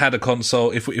if we had a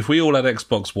console, if we all had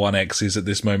Xbox One X's at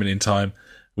this moment in time,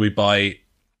 we buy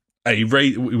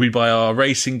our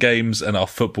racing games and our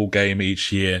football game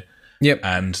each year. Yep.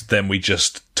 And then we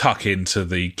just tuck into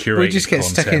the curated We just get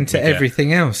stuck into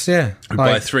everything else, yeah. We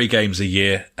buy 3 games a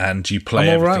year and you play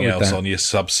everything else on your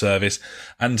sub-service.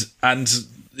 And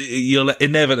you'll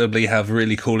inevitably have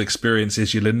really cool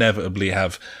experiences. You'll inevitably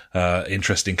have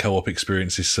interesting co-op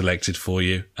experiences selected for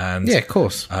you. And yeah, of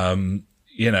course. And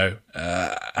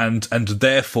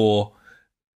therefore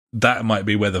that might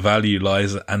be where the value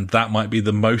lies, and that might be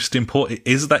the most important.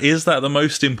 Is that the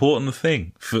most important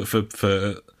thing for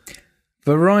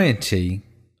variety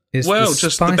is the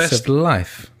just spice the best of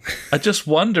life. I just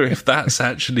wonder if that's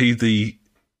actually the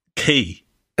key.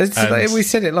 We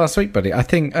said it last week, buddy. I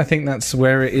think that's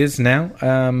where it is now.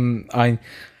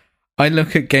 I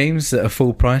look at games that are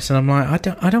full price, and I'm like, I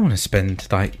don't want to spend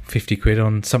like 50 quid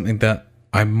on something that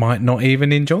I might not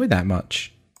even enjoy that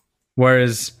much.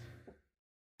 Whereas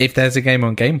if there's a game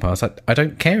on Game Pass, I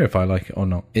don't care if I like it or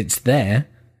not. It's there,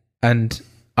 and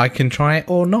I can try it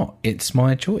or not. It's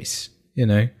my choice. You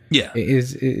know, yeah, it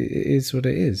is what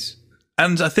it is.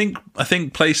 And I think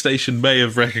PlayStation may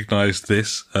have recognised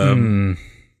this.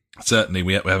 Certainly,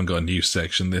 we haven't got a news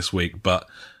section this week, but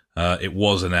it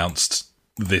was announced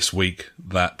this week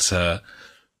that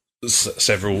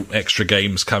several extra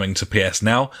games coming to PS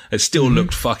Now. It still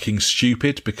looked fucking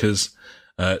stupid because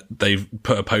they've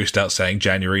put a post out saying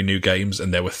January new games,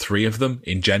 and there were 3 of them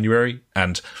in January,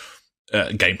 and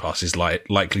Game Pass is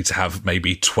likely to have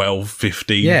maybe 12,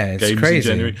 15 games crazy. in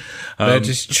January. They're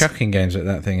just chucking games at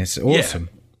that thing. It's awesome.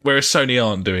 Yeah. Whereas Sony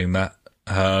aren't doing that.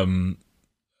 And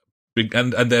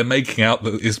they're making out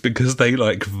that it's because they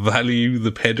value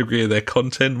the pedigree of their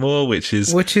content more, which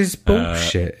is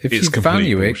bullshit. If you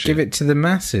value it, give it to the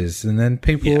masses, and then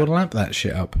people will lap that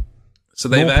shit up. So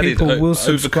they've added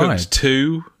Overcooked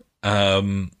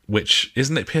 2, which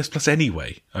isn't it PS Plus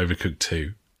anyway? Overcooked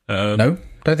 2. No,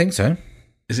 don't think so.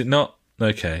 Is it not?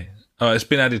 Okay. Oh, it's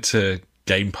been added to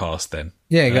Game Pass then.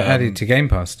 Yeah, it got added to Game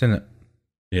Pass, didn't it?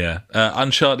 Yeah.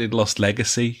 Uncharted Lost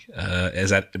Legacy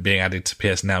is being added to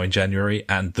PS Now in January,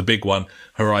 and the big one,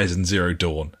 Horizon Zero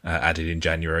Dawn, added in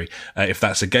January. If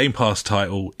that's a Game Pass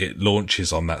title, it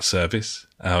launches on that service.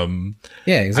 Yeah,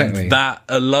 exactly. And that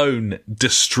alone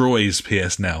destroys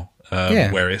PS Now,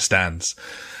 where it stands.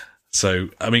 So,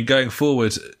 I mean, going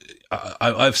forward,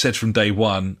 I've said from day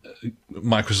one,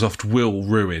 Microsoft will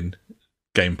ruin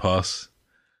Game Pass.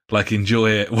 Enjoy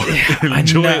it,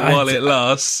 while it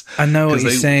lasts. I know what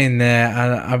you're saying there.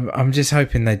 I'm just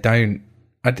hoping they don't.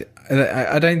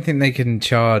 I don't think they can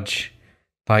charge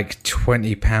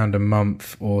 £20 a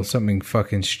month or something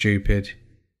fucking stupid.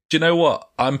 Do you know what?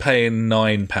 I'm paying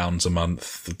 £9 a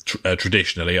month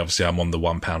traditionally. Obviously, I'm on the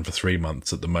 £1 for 3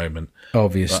 months at the moment.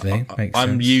 Obviously, makes I'm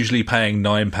sense. usually paying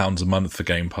 £9 a month for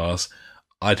Game Pass.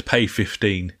 I'd pay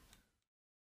 15.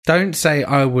 Don't say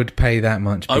I would pay that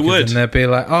much. I would. Then they'll be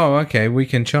like, oh, okay, we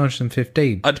can charge them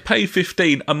 15. I'd pay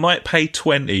 15. I might pay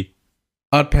 20.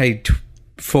 I'd pay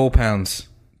 £4.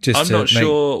 I'm not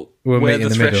sure where the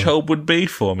threshold would be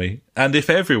for me. And if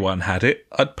everyone had it,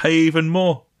 I'd pay even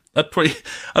more. I'd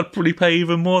probably pay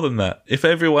even more than that. If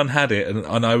everyone had it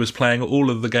and I was playing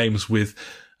all of the games with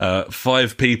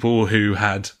 5 people who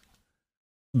had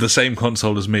the same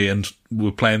console as me and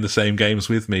were playing the same games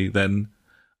with me, then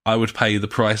I would pay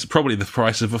probably the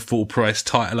price of a full price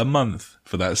title a month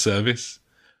for that service.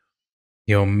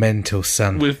 You're mental,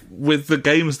 son. With the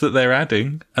games that they're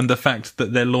adding and the fact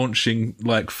that they're launching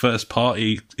first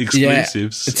party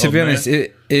exclusives. Yeah, to be honest,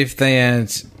 if they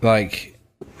add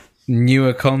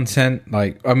newer content,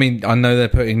 I know they're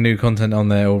putting new content on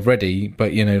there already,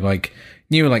 but newer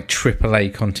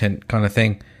AAA content kind of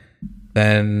thing,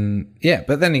 then yeah.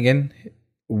 But then again,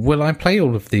 will I play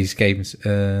all of these games?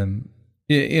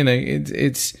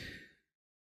 It's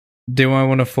do I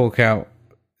want to fork out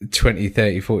 20,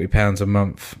 30, 40 pounds a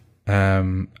month?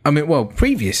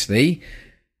 Previously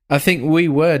I think we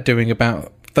were doing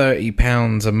about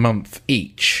 £30 a month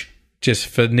each just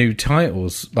for new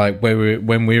titles,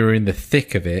 when we were in the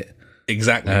thick of it.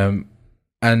 Exactly.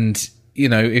 And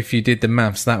if you did the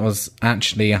maths, that was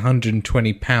actually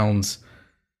 £120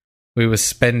 we were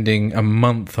spending a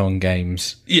month on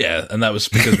games. Yeah, and that was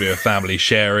because we were family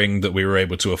sharing that we were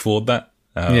able to afford that.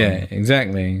 Yeah,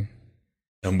 exactly.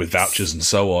 And with vouchers and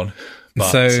so on.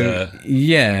 But, so,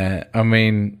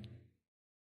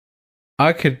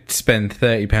 I could spend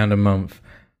 £30 a month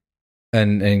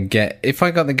and get, if I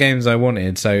got the games I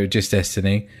wanted, so just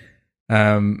Destiny,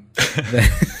 then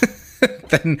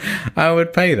I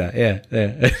would pay that. Yeah.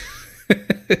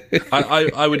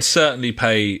 I would certainly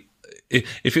pay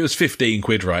if it was 15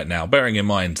 quid right now. Bearing in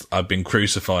mind, I've been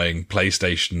crucifying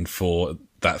PlayStation for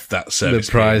that service,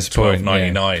 the price point,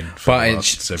 $12.99. But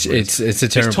it's a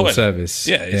terrible service.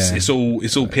 Yeah, it's all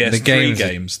PS3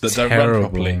 games that don't run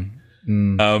properly.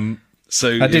 So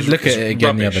I did look at it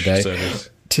again the other day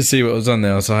to see what was on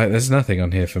there. I was like, "There's nothing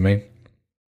on here for me."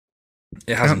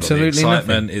 It hasn't got the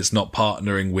excitement. Nothing. It's not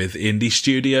partnering with indie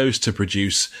studios to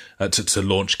produce to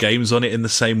launch games on it in the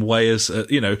same way as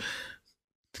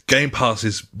Game Pass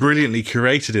is brilliantly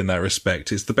curated in that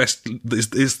respect. It's the best.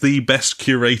 It's the best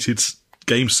curated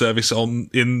game service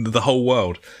in the whole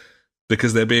world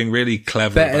because they're being really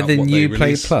clever. Better about than what you they Play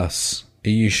release. Plus. Are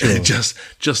you sure?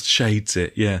 just shades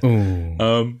it. Yeah.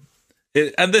 Ooh.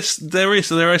 There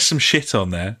is some shit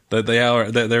on there.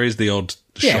 There is the odd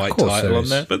shite title on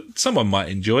there, but someone might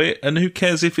enjoy it, and who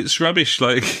cares if it's rubbish?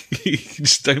 Like, you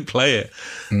just don't play it.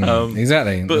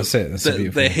 Exactly. But that's it. That's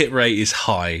their hit rate is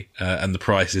high, and the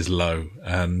price is low,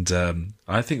 and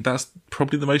I think that's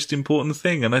probably the most important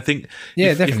thing. And I think,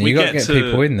 definitely, you got to get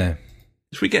people in there.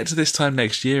 If we get to this time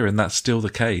next year and that's still the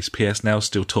case, PS Now's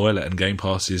still toilet and Game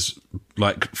Pass is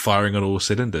like firing on all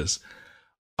cylinders,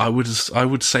 I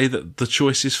would say that the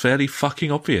choice is fairly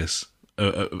fucking obvious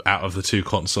out of the two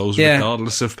consoles,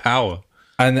 regardless of power.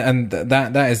 And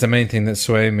that is the main thing that's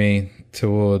swaying me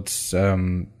towards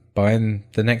buying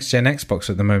the next gen Xbox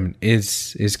at the moment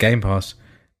is Game Pass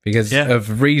because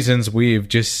of reasons we've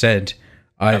just said.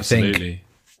 I think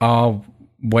our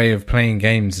way of playing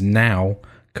games now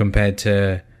compared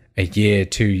to a year,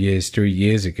 2 years, 3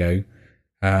 years ago.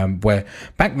 Where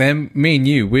back then, me and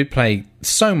you, we'd play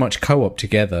so much co-op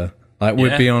together. Like,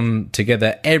 we'd be on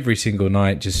together every single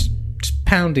night, just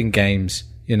pounding games,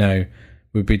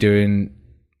 We'd be doing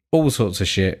all sorts of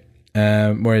shit.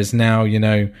 Whereas now,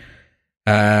 in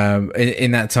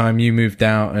that time, you moved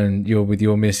out and you're with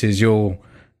your missus, you're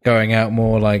going out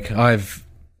more. Like, I've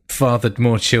fathered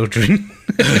more children.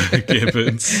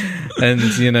 Gibbons. And,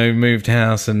 moved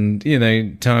house and,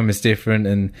 time is different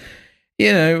and...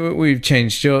 we've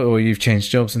changed jobs, or you've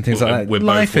changed jobs and things like that. We're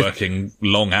both working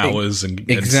long hours and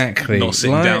not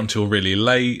sitting down till really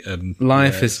late. And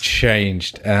life has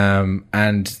changed,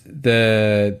 and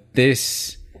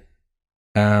this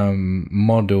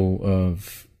model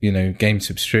of game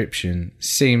subscription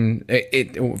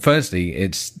firstly,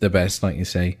 it's the best, like you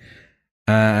say,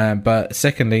 but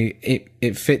secondly,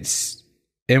 it fits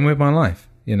in with my life.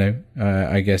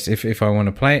 I guess if I want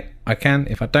to play it, I can.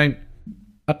 If I don't,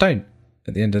 I don't.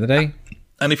 At the end of the day.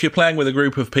 And if you're playing with a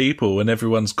group of people and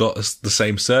everyone's got the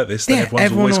same service, then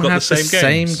everyone's always got the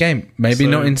same game. Maybe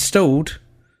not installed.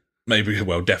 Maybe,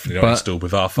 definitely not installed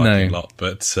with our fucking lot,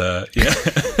 but yeah.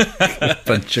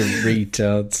 Bunch of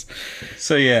retards.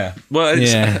 So yeah. Well,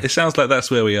 it sounds like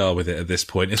that's where we are with it at this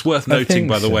point. It's worth noting,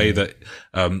 by the way, that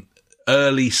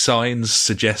early signs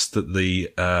suggest that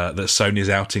that Sony's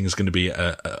outing is going to be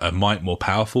a mite more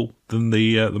powerful than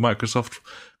the Microsoft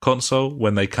console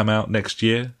when they come out next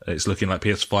year. It's looking like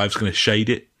PS5 is going to shade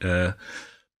it. I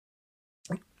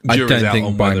don't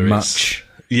think by much.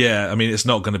 Yeah, I mean, it's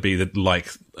not going to be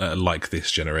like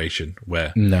this generation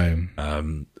where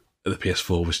the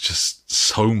PS4 was just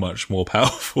so much more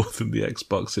powerful than the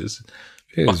Xbox. It's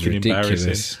fucking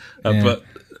ridiculous. Embarrassing.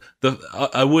 But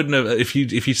I wouldn't have if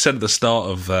you said at the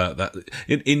start of that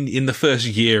in the first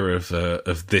year of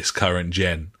this current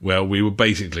gen, where we were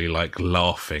basically like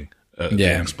laughing at the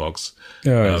Xbox.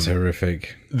 Oh, it's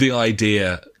horrific. The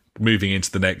idea moving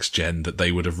into the next gen that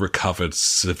they would have recovered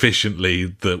sufficiently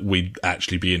that we'd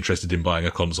actually be interested in buying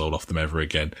a console off them ever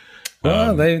again.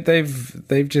 Well,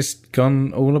 they've just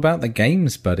gone all about the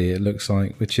games, buddy. It looks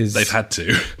like, which is they've had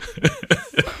to.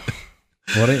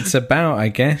 What it's about, I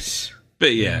guess.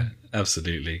 But yeah,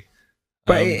 absolutely.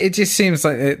 But it just seems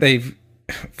like they've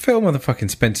Phil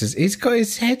motherfucking Spencer's. He's got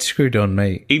his head screwed on,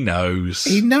 mate. He knows.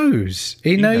 He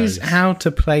knows how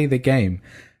to play the game,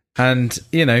 and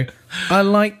I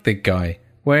like the guy.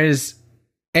 Whereas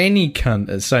any cunt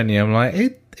at Sony, I'm like,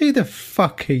 who the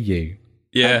fuck are you?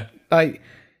 Yeah, like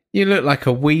you look like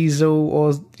a weasel,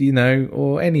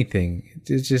 or anything.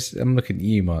 It's just I'm looking at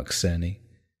you, Mark Cerny.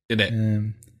 Isn't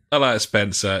it? I like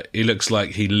Spencer. He looks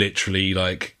like he literally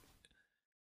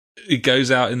he goes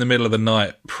out in the middle of the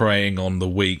night preying on the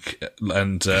weak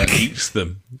and eats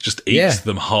them. Just eats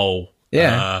them whole.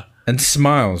 Yeah. And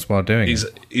smiles while doing it.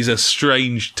 He's a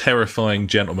strange, terrifying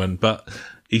gentleman, but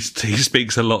he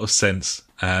speaks a lot of sense.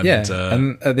 And,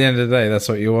 and at the end of the day, that's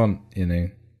what you want,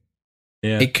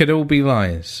 Yeah. It could all be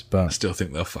lies, I but still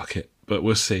think they'll fuck it, but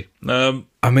we'll see. I mean,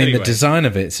 anyway, the design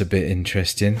of it's a bit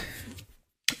interesting.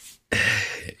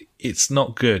 It's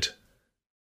not good.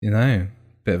 You know,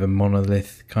 bit of a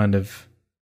monolith kind of.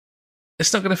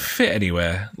 It's not going to fit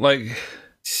anywhere. Like,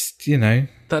 Just, you know,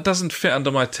 that doesn't fit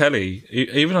under my telly.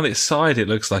 Even on its side, it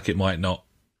looks like it might not.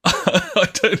 I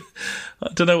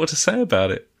don't know what to say about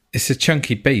it. it's a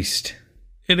chunky beast.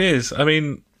 It is. I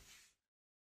mean,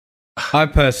 I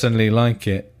personally like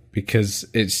it because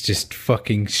it's just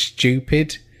fucking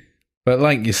stupid. But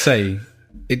like you say,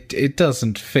 it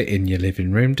doesn't fit in your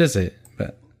living room, does it?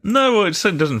 But no, it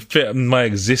certainly doesn't fit in my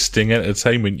existing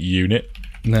entertainment unit.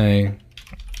 no,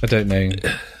 I don't know.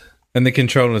 And the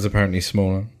controller's apparently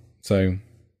smaller, so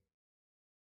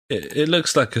It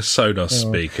looks like a Sonos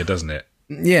speaker, doesn't it?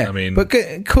 yeah. I mean, but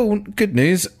good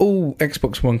news. All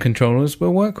Xbox One controllers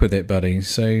will work with it, buddy.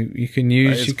 So you can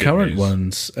use your current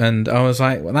ones. And I was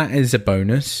like, well, that is a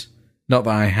bonus. Not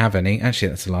that I have any. Actually,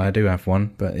 that's a lie. I do have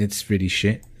one, but it's really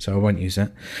shit, so I won't use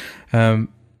that.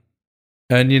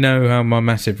 And you know how my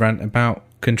massive rant about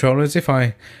controllers. If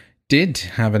I did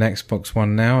have an Xbox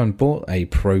One now and bought a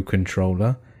Pro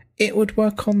controller, it would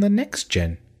work on the next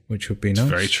gen, which would be nice.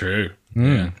 Very true.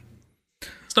 Yeah.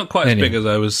 It's not quite as big as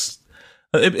I was.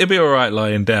 It'd be all right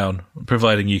lying down,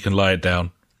 providing you can lie it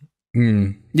down.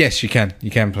 Yes, you can.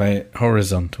 You can play it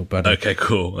horizontal, buddy. Okay,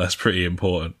 cool. That's pretty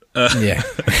important. Yeah.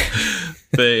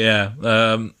 But yeah,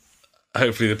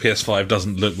 hopefully the PS5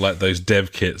 doesn't look like those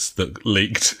dev kits that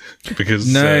leaked.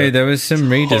 Because no, there was some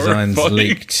redesigns horrifying.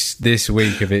 leaked this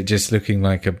week of it just looking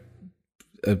like a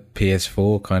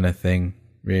PS4 kind of thing,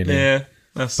 really. Yeah,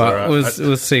 that's but all right.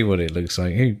 we'll see what it looks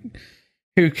like.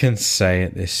 Who can say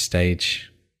at this stage?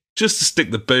 Just to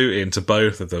stick the boot into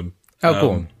both of them. Oh,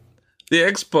 go on. The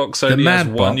Xbox only has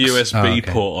Mad one box? USB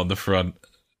okay. port on the front.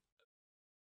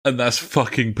 And that's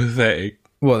fucking pathetic.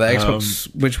 What, the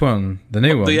Xbox? Which one? The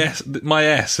new one? My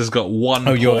S has got one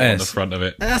port your on S. the front of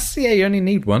it. You only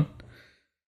need one.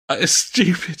 It's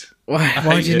stupid.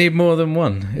 Why do you need more than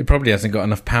one? It probably hasn't got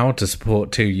enough power to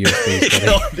support two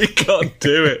USBs. You can't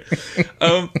do it.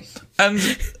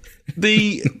 And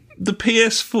the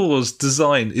PS4's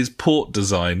design is port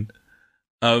design.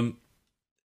 I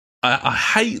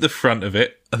hate the front of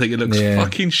it. I think it looks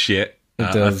fucking shit.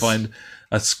 It does.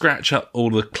 I scratch up all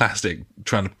the plastic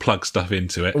trying to plug stuff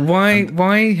into it.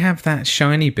 Why have that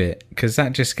shiny bit? Because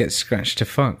that just gets scratched to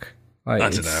fuck. Like, I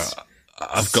don't know.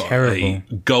 I've got terrible.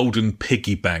 a golden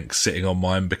piggy bank sitting on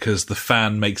mine because the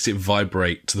fan makes it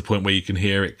vibrate to the point where you can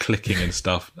hear it clicking and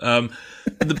stuff.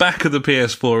 The back of the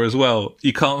PS4 as well,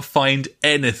 you can't find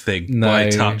anything by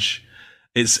touch.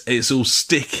 It's all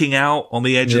sticking out on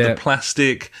the edge of the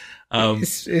plastic.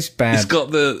 It's bad. It's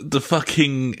got the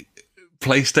fucking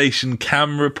PlayStation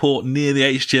camera port near the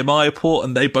HDMI port,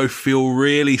 and they both feel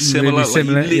really similar. Like you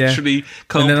literally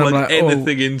can't plug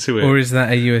anything into it. Or is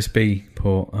that a USB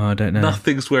port? Oh, I don't know.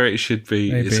 Nothing's where it should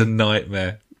be. Maybe. It's a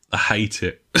nightmare. I hate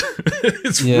it.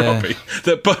 It's rubbish.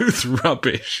 They're both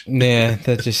rubbish. Yeah,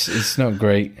 it's not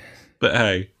great. But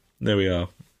hey, there we are.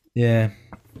 Yeah.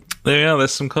 There we are.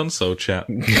 There's some console chat.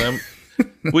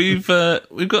 We've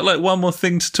got like one more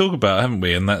thing to talk about, haven't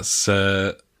we? And that's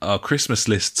our Christmas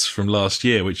lists from last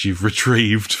year, which you've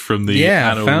retrieved from the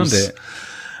annals. I found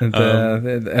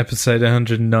it. The episode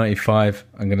 195,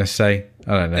 I'm going to say.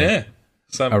 I don't know. Yeah.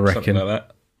 I reckon. Something like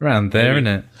that. Around there,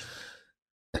 isn't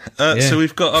it? So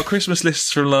we've got our Christmas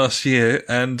lists from last year,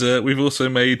 and we've also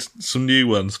made some new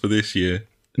ones for this year.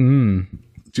 Do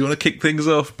you want to kick things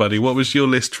off, buddy? What was your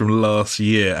list from last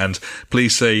year? And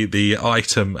please say the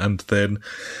item and then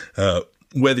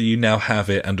whether you now have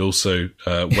it, and also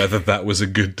whether that was a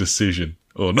good decision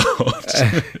or not.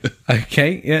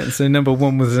 Okay, yeah. So number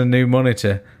one was a new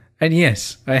monitor. And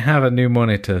yes, I have a new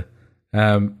monitor.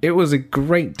 It was a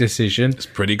great decision. It's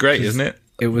pretty great, isn't it?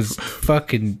 It was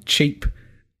fucking cheap,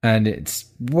 and it's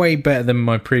way better than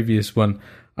my previous one.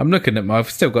 I'm looking at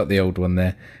I've still got the old one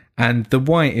there, and the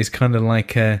white is kind of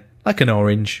like an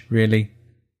orange, really,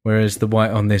 whereas the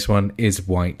white on this one is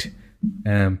white.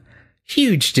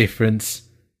 Huge difference.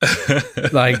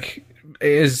 Like,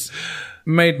 it has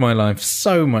made my life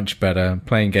so much better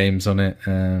playing games on it.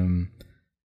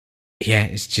 Yeah,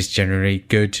 it's just generally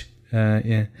good.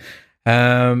 Yeah.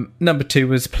 Number two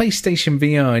was PlayStation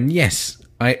VR, and yes,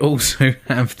 I also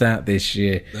have that this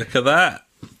year. Look at that.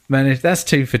 Man, that's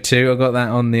 2 for 2. I got that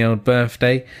on the old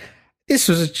birthday. This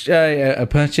was a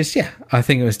purchase. Yeah, I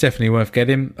think it was definitely worth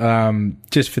getting,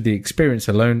 just for the experience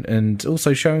alone, and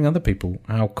also showing other people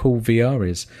how cool VR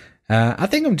is. I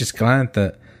think I'm just glad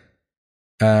that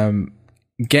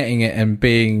getting it and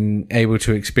being able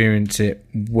to experience it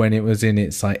when it was in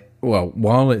its like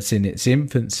while it's in its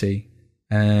infancy,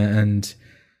 and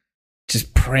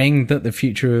just praying that the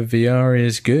future of VR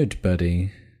is good,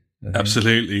 buddy.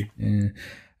 Absolutely. Yeah.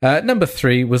 Number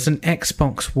 3 was an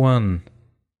Xbox One.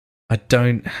 I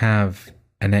don't have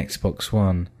an Xbox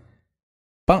One,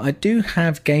 but I do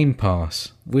have Game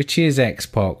Pass, which is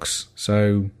Xbox.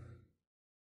 So,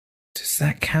 does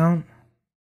that count?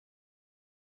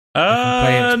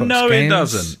 No, games? It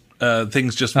doesn't.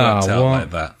 Things just worked out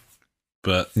like that.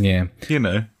 But, yeah, you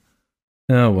know.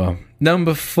 Oh, well.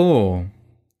 Number 4,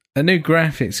 a new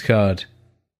graphics card.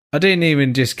 I didn't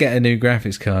even just get a new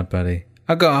graphics card, buddy.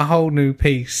 I got a whole new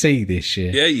PC this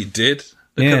year. Yeah, you did.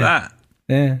 Look at that.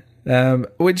 Yeah.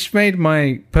 Which made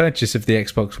my purchase of the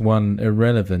Xbox One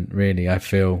irrelevant, really, I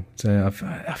feel. So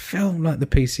I feel like the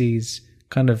PC's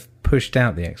kind of pushed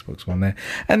out the Xbox One there.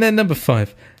 And then number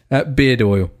 5, beard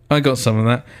oil. I got some of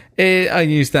that. I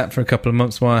used that for a couple of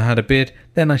months while I had a beard.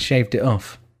 Then I shaved it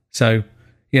off. So,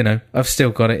 you know, I've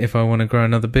still got it if I want to grow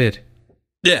another beard.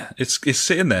 Yeah, it's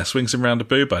sitting there, swings him round a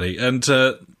boo, buddy. And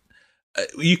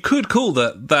you could call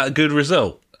that a good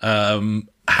result. However,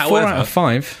 4 out of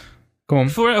 5. Go on.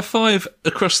 4 out of 5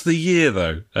 across the year,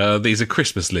 though. These are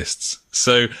Christmas lists.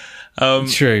 So,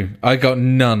 true. I got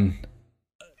none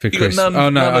for Christmas.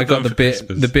 I got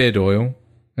the beard oil.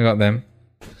 I got them.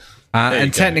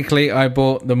 And technically, I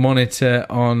bought the monitor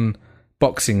on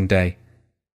Boxing Day.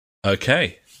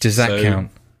 Okay. Does that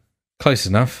count? Close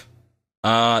enough.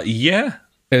 Yeah.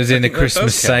 It was in a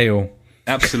Christmas sale.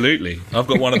 Absolutely. I've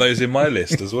got one of those in my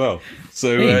list as well.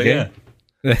 So, yeah.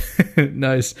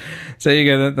 Nice. So you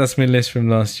go. That's my list from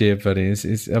last year, buddy.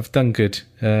 I've done good.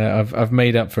 I've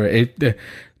made up for it.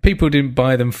 People didn't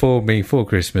buy them for me for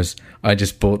Christmas. I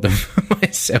just bought them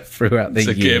myself throughout the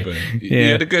year. Gibbon.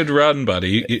 You had a good run,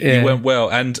 buddy. You went well.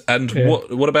 And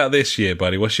what about this year,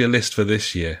 buddy? What's your list for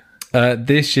this year?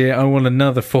 This year, I want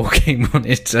another 4K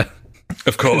monitor.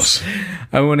 Of course.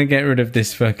 I want to get rid of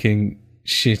this fucking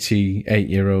shitty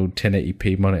 8-year-old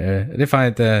 1080p monitor. And if I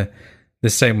had the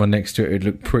same one next to it, it would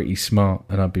look pretty smart,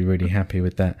 and I'd be really happy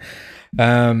with that.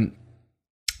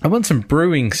 I want some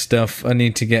brewing stuff. I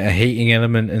need to get a heating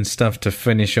element and stuff to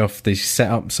finish off the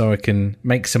setup so I can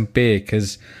make some beer,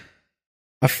 because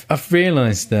I've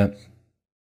realised that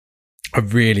I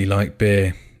really like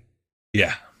beer.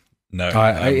 Yeah. No.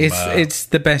 It's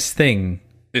the best thing.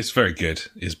 It's very good,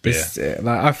 is beer.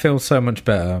 I feel so much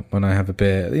better when I have a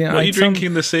beer. Yeah, what are you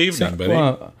drinking this evening, buddy?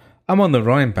 Well, I'm on the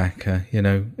Rhinebacker, you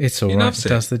know. It's all right. It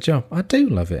does the job. I do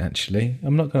love it, actually.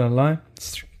 I'm not going to lie.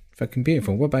 It's fucking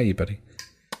beautiful. What about you, buddy?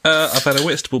 I've had a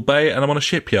Whitstable Bay, and I'm on a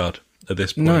Shipyard at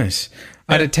this point. Nice.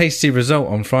 I had a tasty result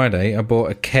on Friday. I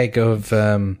bought a keg of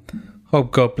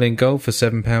Hobgoblin Gold for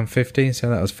 £7.50, so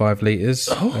that was 5 litres.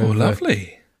 Oh,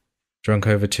 lovely. Drunk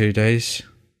over 2 days.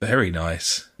 Very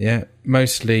nice. Yeah,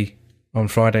 mostly on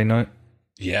Friday night.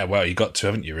 Yeah, well, you got to,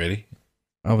 haven't you, really?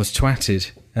 I was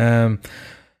twatted.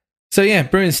 So, yeah,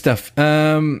 brewing stuff.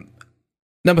 Number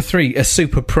 3, a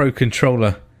Super Pro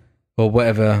controller or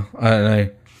whatever. I don't know.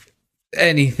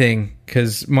 Anything,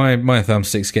 because my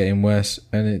thumbstick's getting worse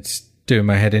and it's doing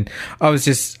my head in. I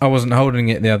wasn't holding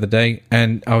it the other day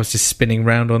and I was just spinning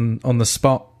round on the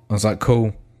spot. I was like,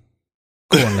 cool.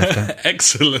 Go on, left hand.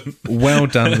 Excellent. Well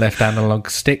done, left analog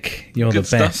stick. You're good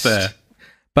the best. Stuff there.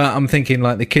 But I'm thinking,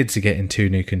 like, the kids are getting 2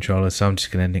 new controllers, so I'm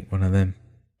just going to nick one of them.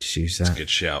 Just use that. That's a good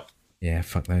shout. Yeah,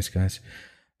 fuck those guys.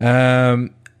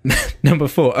 Number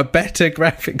 4, a better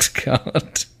graphics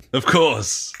card. Of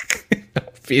course.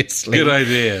 Obviously. Good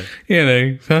idea. You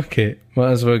know, fuck it.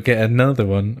 Might as well get another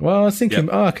one. Well, I was thinking,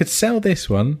 I could sell this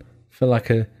one for like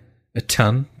a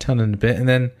ton and a bit, and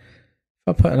then if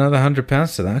I put another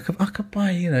 £100 to that, I could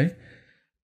buy, you know,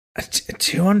 a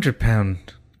 £200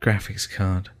 graphics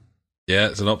card. Yeah,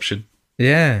 it's an option.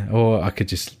 Yeah, or I could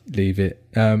just leave it.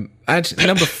 Actually,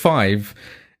 number 5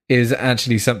 is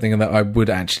actually something that I would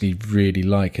actually really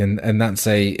like, and that's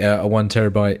a 1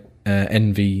 terabyte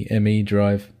NVMe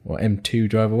drive or M2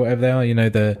 drive or whatever they are. You know,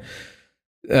 the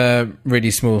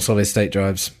really small solid state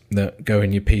drives that go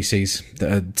in your PCs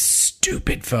that are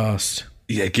stupid fast.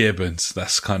 Yeah, Gearbrands.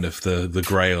 That's kind of the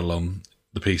grail on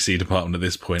the PC department at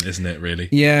this point, isn't it? Really?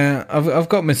 Yeah, I've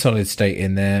got my solid state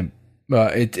in there,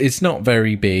 but it's not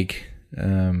very big.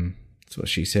 That's what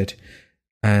she said,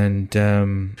 and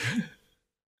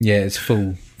yeah, it's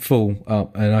full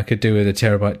up, and I could do with a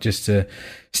terabyte just to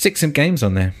stick some games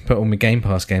on there, put all my Game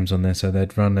Pass games on there, so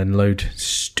they'd run and load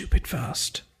stupid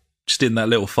fast. Just in that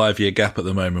little 5-year gap at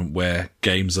the moment where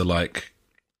games are like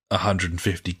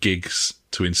 150 gigs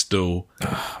to install,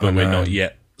 but we're not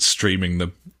yet streaming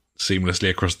them. seamlessly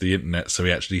across the internet, so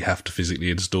we actually have to physically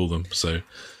install them. So,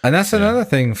 and that's another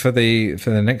thing for the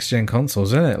next gen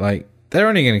consoles, isn't it? Like, they're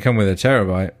only going to come with a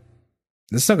terabyte.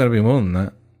 It's not going to be more than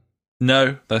that.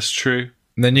 No, that's true.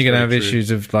 And then you're going to have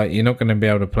issues of, like, you're not going to be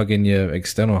able to plug in your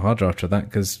external hard drive to that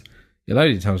because your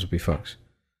loading times will be fucked.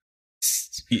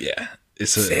 Yeah,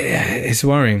 it's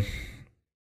worrying.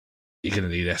 You're going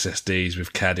to need SSDs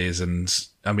with caddies, and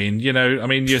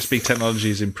USB technology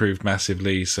has improved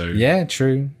massively. So yeah,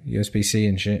 true. USB-C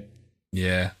and shit.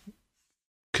 Yeah,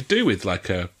 could do with like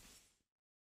a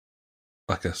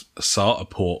SATA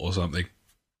port or something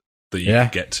that you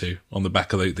could get to on the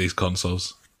back of these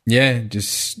consoles. Yeah,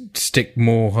 just stick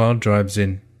more hard drives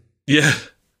in. Yeah,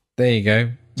 there you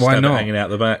go. Why not? Hanging out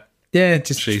the back. Yeah,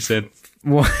 just she said.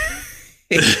 What?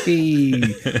 So there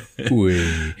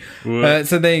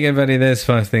you go, buddy. There's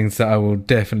 5 things that I will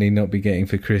definitely not be getting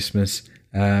for Christmas,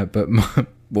 but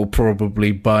will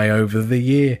probably buy over the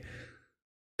year.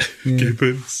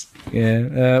 Gibbons.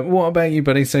 Yeah. What about you,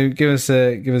 buddy? So give us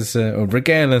or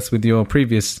regale us with your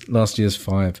previous last year's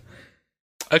 5.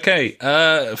 Okay.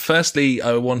 Firstly,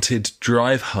 I wanted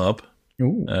Drive Hub,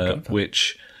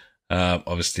 which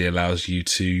obviously allows you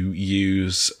to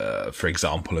use, for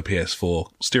example, a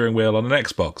PS4 steering wheel on an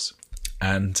Xbox.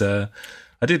 And I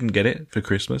didn't get it for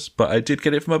Christmas, but I did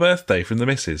get it for my birthday from the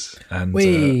missus. And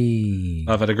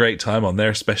I've had a great time on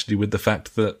there, especially with the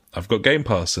fact that I've got Game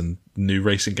Pass and new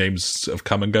racing games sort of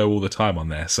come and go all the time on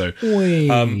there. So,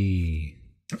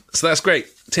 so that's great.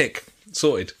 Tick.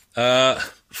 Sorted. 4K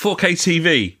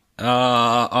TV.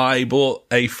 I bought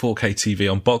a 4K TV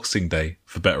on Boxing Day,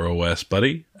 for better or worse,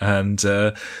 buddy. And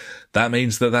that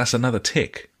means that's another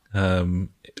tick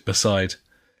beside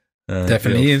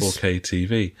definitely is 4K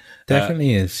TV.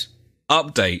 Definitely is.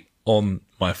 Update on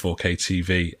my 4K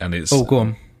TV and its go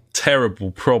on.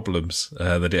 terrible problems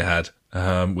that it had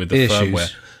with the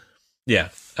firmware. Yeah.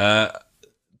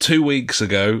 2 weeks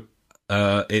ago,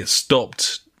 it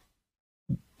stopped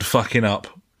fucking up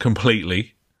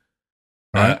completely.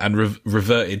 Right. And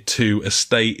reverted to a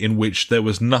state in which there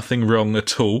was nothing wrong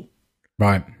at all.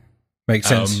 Right. Makes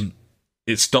sense.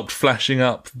 It stopped flashing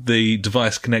up the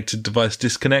device connected, device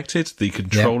disconnected. The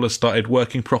controller started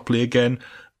working properly again.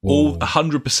 Whoa. All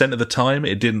 100% of the time.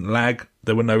 It didn't lag.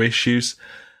 There were no issues.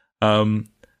 And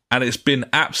it's been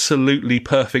absolutely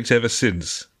perfect ever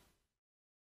since.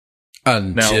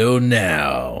 Until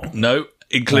now. No,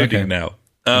 including now.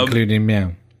 Including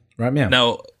meow. Right, meow.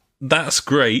 Now, that's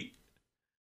great.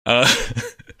 But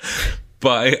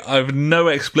I have no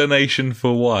explanation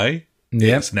for why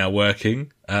it's now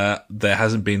working. There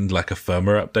hasn't been like a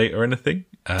firmware update or anything.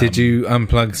 Did you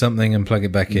unplug something and plug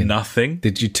it back in? Nothing.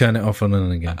 Did you turn it off on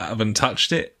and again? I haven't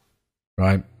touched it.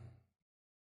 Right.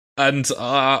 And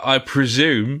I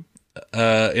presume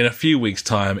in a few weeks'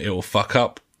 time it will fuck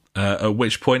up, at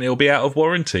which point it will be out of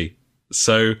warranty.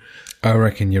 So I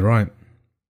reckon you're right.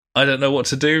 I don't know what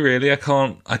to do, really. I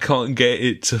can't get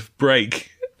it to break.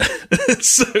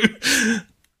 So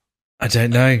I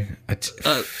don't know.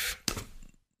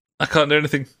 I can't do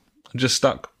anything. I'm just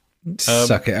stuck.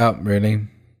 Suck it up, really.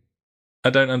 I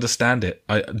don't understand it.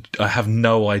 I have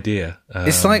no idea.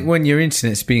 It's like when your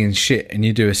internet's being shit and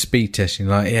you do a speed test and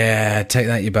you're like, yeah, take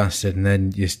that, you bastard. And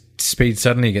then your speed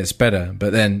suddenly gets better.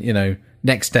 But then,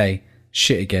 next day,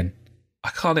 shit again. I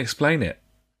can't explain it.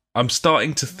 I'm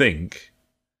starting to think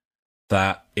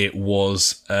that it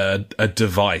was a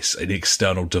device, an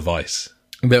external device.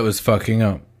 That was fucking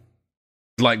up.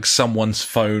 Like someone's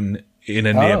phone in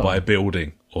a nearby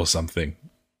building or something.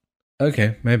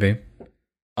 Okay, maybe.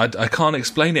 I can't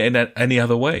explain it in any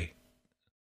other way.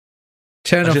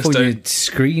 Turn off all your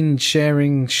screen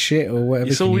sharing shit or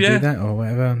whatever. Can you do that or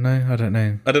whatever? No, I don't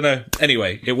know.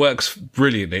 Anyway, it works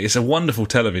brilliantly. It's a wonderful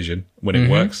television when it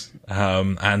works.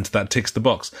 And that ticks the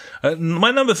box. My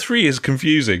number 3 is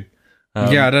confusing.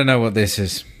 I don't know what this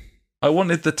is. I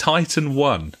wanted the Titan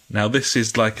 1. Now, this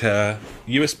is like a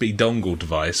USB dongle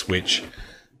device which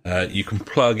you can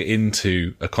plug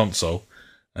into a console,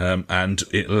 and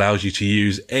it allows you to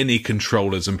use any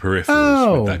controllers and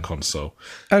peripherals with that console.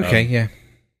 Okay, yeah.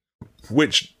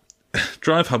 Which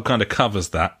Drive Hub kind of covers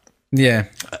that. Yeah.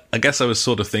 I guess I was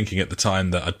sort of thinking at the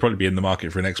time that I'd probably be in the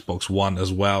market for an Xbox One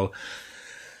as well.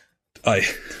 I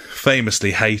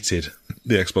famously hated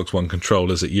the Xbox One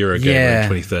controllers at Eurogamer in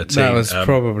 2013. That was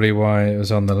probably why it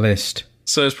was on the list.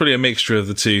 So it's probably a mixture of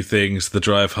the two things, the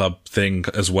Drive Hub thing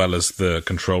as well as the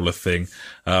controller thing.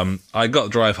 I got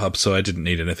Drive Hub, so I didn't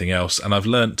need anything else, and I've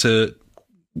learnt to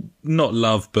not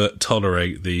love but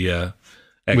tolerate the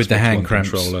Xbox with the hand One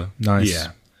cramps. controller. Nice.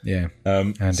 Yeah.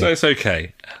 So it's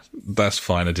okay. That's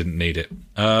fine. I didn't need it.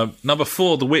 Number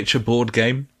 4, The Witcher board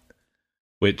game.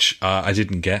 which I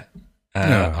didn't get.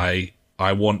 No.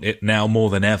 I want it now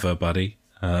more than ever, buddy.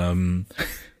 But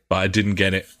I didn't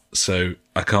get it, so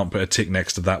I can't put a tick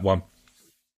next to that one.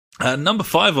 Number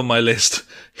 5 on my list,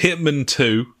 Hitman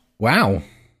 2. Wow.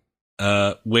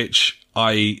 Which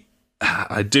I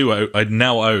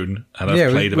now own, and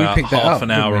I've played about half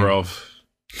an hour of.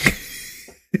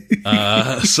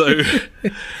 So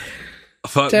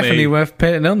fuck definitely me. worth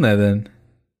putting on there then.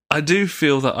 I do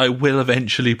feel that I will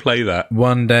eventually play that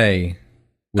one day,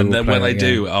 and then when I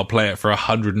do, I'll play it for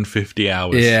 150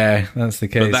 hours. Yeah, that's the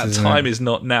case. But that time is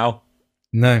not now.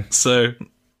 No. So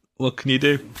what can you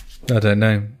do? I don't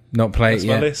know. Not play it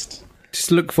yet. My list.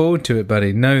 Just look forward to it,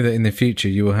 buddy. Know that in the future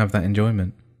you will have that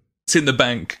enjoyment. It's in the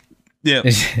bank. Yeah.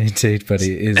 Indeed,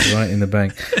 buddy. It is right in the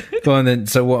bank. Go on then.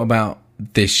 So what about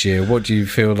this year? What do you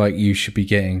feel like you should be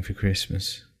getting for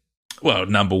Christmas? Well,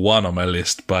 number 1 on my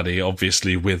list, buddy,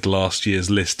 obviously with last year's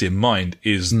list in mind,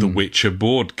 is the Witcher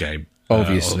board game.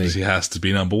 Obviously has to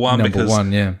be number 1. Number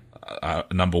 1, yeah.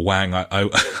 Number Wang, I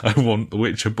want the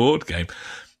Witcher board game.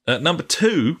 Number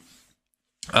 2,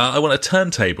 I want a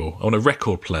turntable. I want a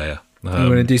record player. You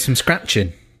want to do some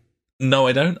scratching? No,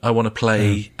 I don't. I want to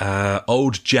play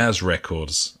old jazz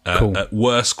records at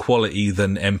worse quality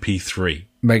than MP3.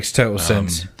 Makes total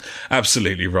sense.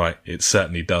 Absolutely right. It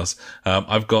certainly does.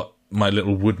 I've got my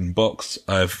little wooden box.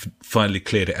 I've finally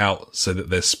cleared it out so that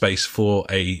there's space for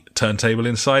a turntable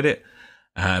inside it.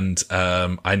 And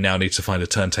I now need to find a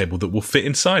turntable that will fit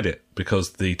inside it,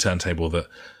 because the turntable that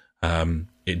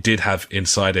it did have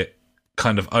inside it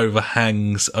kind of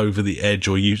overhangs over the edge,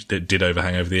 or it did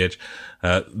overhang over the edge.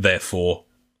 Therefore,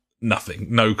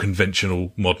 no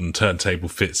conventional modern turntable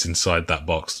fits inside that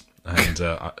box. And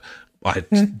I,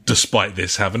 despite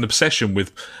this, have an obsession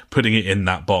with putting it in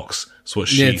that box. That's what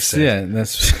she said. Yeah,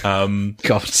 that's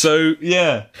God. So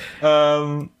yeah,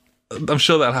 I'm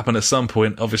sure that'll happen at some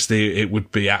point. Obviously, it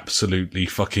would be absolutely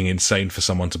fucking insane for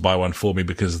someone to buy one for me,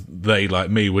 because they, like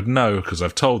me, would know, because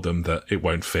I've told them that it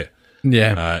won't fit.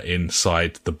 Yeah,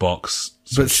 inside the box.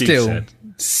 But still,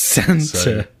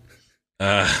 Santa.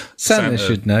 Santa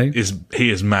should know. He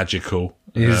is magical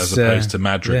as opposed to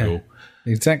madrigal. Yeah.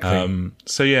 Exactly.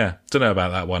 So yeah, don't know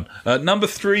about that one. Number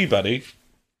 3, buddy.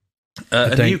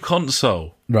 A new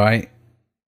console. Right.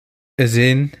 As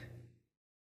in?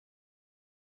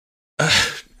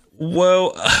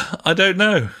 Well, I don't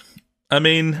know. I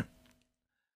mean,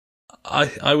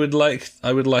 I would like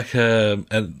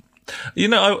a you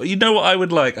know what I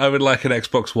would like? I would like an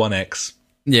Xbox One X.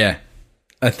 Yeah.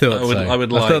 I thought so. I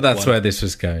thought that's where this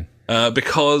was going.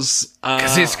 Because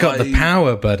it's got the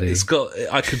power, buddy.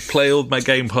 I could play all my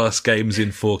Game Pass games in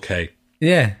 4K.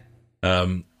 Yeah.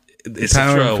 It's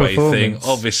a throwaway thing.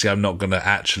 Obviously, I'm not going to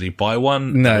actually buy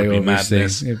one. No, that would be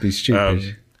madness. It'd be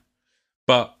stupid.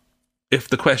 But if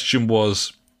the question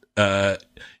was,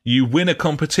 you win a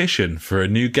competition for a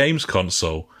new games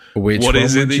console, what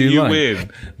is it that you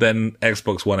win? Then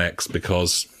Xbox One X,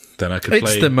 because then I could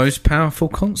play. It's the most powerful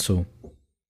console.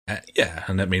 Yeah,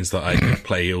 and that means that I can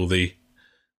play all the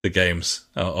games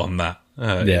on that.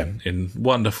 In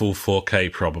wonderful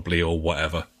 4K probably, or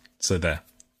whatever. So there.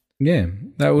 Yeah,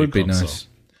 that would be nice.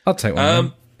 I'll take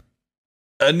one.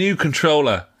 A new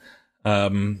controller.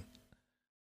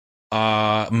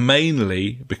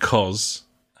 Mainly because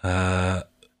the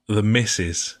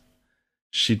missus,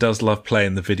 she does love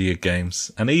playing the video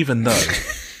games. And even though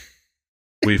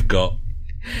we've got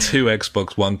 2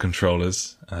 Xbox One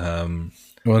controllers,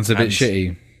 one's a bit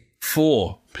shitty,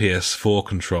 4 PS4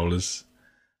 controllers,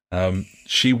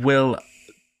 she will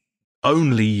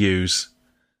only use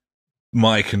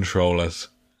my controllers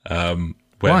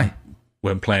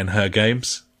when playing her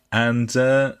games. And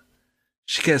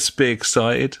she gets a bit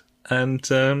excited, and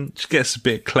she gets a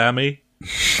bit clammy,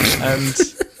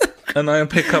 and I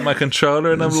pick up my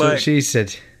controller, and I'm like, what she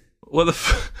said, what the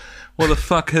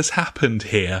fuck has happened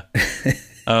here?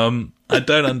 I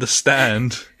don't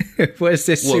understand. Where's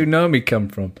this tsunami come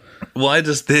from? Why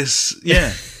does this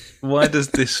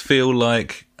feel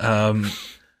like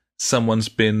someone's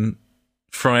been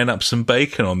frying up some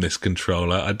bacon on this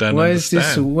controller? I don't understand. Why is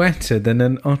this wetter than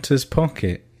an otter's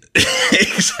pocket?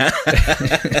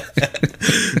 Exactly.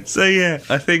 So yeah,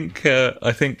 I think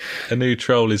a new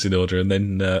troll is in order, and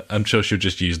then I'm sure she'll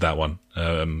just use that one.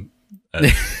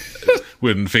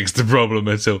 Wouldn't fix the problem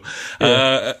at all.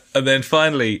 Yeah. And then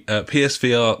finally,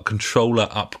 PSVR controller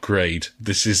upgrade.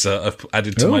 This is I've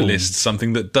added to my list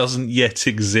something that doesn't yet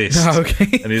exist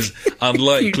and is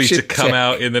unlikely to come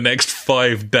out in the next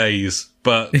 5 days.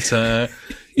 But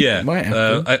yeah,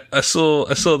 I saw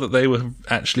that they were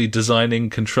actually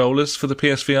designing controllers for the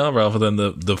PSVR rather than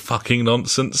the fucking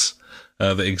nonsense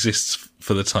that exists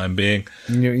for the time being.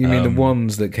 You mean the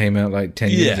ones that came out like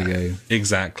 10 years ago?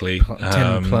 Exactly.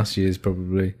 10 plus years,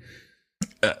 probably.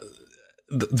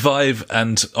 Vive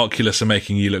and Oculus are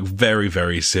making you look very,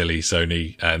 very silly,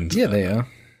 Sony. And yeah, they are.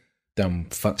 Dumb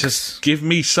fucks. Just give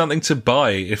me something to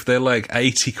buy. If they're like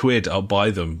 80 quid, I'll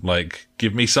buy them. Like,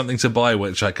 give me something to buy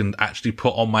which I can actually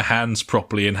put on my hands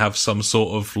properly and have some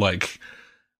sort of like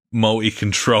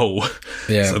multi-control.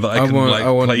 Yeah, so that I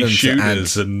can play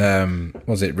shooters and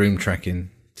was it room tracking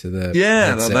to the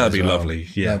that'd be lovely.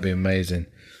 Yeah, that'd be amazing.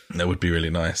 That would be really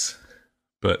nice.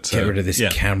 But get rid of this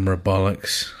camera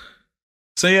bollocks.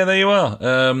 So yeah, there you are.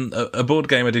 A board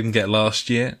game I didn't get last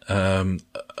year.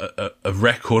 A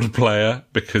record player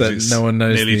because it's no one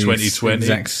knows nearly the 2020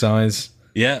 exact size.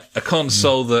 Yeah, a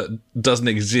console that doesn't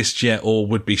exist yet or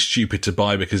would be stupid to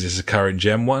buy because it's a current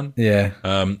gen one. Yeah.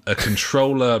 A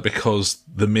controller because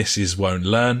the missus won't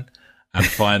learn, and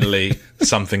finally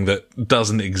something that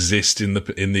doesn't exist in the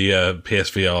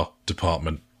PSVR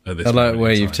department. At this I like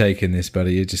where time. You've taken this,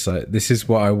 buddy. You're just like, this is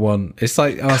what I want. It's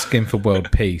like asking for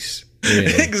world peace.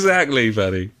 Really. Exactly,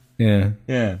 buddy. Yeah.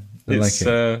 Yeah. I like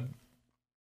it.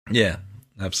 Yeah,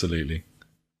 absolutely.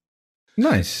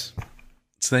 Nice.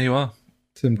 So there you are.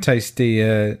 Some tasty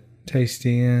treats.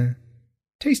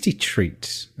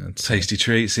 Tasty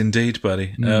treats indeed,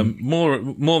 buddy.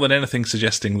 More than anything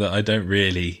suggesting that I don't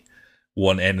really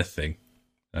want anything.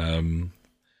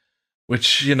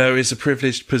 Which, is a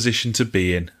privileged position to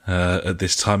be in at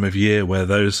this time of year where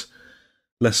those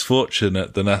less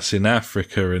fortunate than us in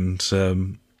Africa and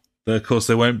of course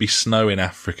there won't be snow in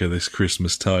Africa this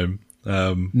Christmas time.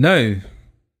 No.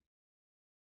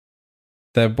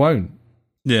 There won't.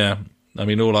 Yeah. I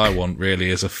mean, all I want really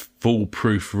is a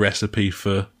foolproof recipe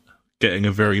for getting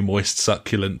a very moist,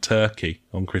 succulent turkey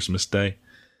on Christmas Day.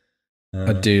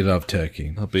 I do love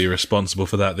turkey. I'll be responsible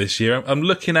for that this year. I'm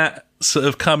looking at sort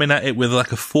of coming at it with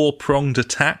like a 4-pronged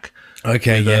attack.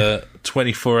 Okay, with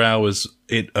 24 hours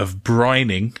of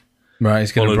brining. Right,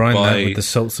 he's going to brine that with the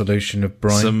salt solution of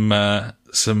brine.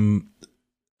 Some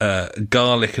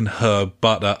garlic and herb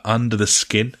butter under the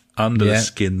skin. The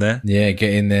skin there. Yeah,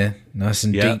 get in there. Nice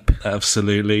and deep.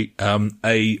 Absolutely.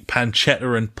 A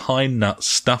pancetta and pine nut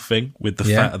stuffing with the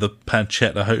fat of the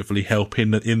pancetta hopefully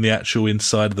helping in the actual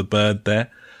inside of the bird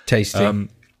there. Tasty. And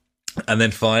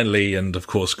then finally, and of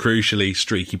course crucially,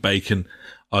 streaky bacon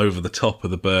over the top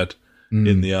of the bird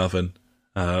in the oven.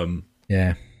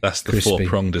 That's the crispy.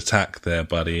 4-pronged attack there,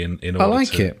 buddy. In order I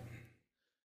like it.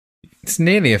 It's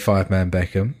nearly a 5-man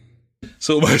Beckham.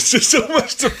 It's almost a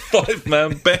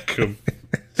 5-man Beckham.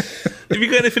 Have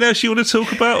you got anything else you want to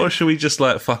talk about, or should we just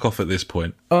like fuck off at this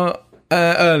point?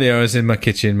 Earlier I was in my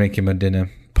kitchen making my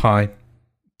dinner. Pie.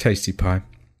 Tasty pie.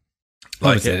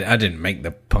 Like it. I didn't make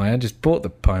the pie, I just bought the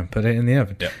pie and put it in the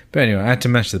oven. Yeah. But anyway, I had to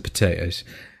mash the potatoes.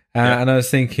 And I was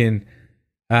thinking,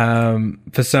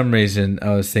 for some reason,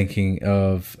 I was thinking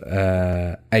of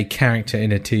a character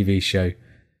in a TV show.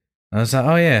 I was like,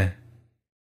 oh yeah,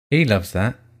 he loves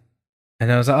that.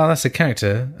 And I was like, oh, that's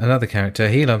another character,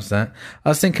 he loves that. I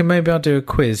was thinking maybe I'll do a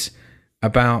quiz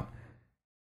about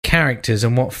characters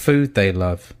and what food they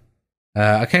love.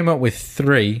 I came up with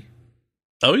 3.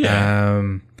 Oh, yeah.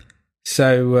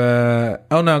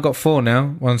 Oh no, I've got 4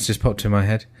 now. One's just popped in my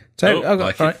head. So I've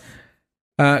got, like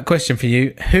right. Question for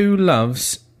you. Who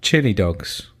loves chili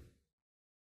dogs?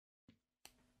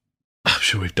 I'm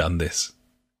sure we've done this.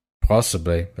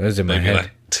 Possibly. It was in my head.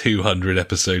 Like 200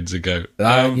 episodes ago.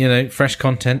 Fresh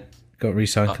content. Got to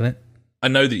recycle it. I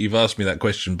know that you've asked me that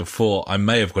question before. I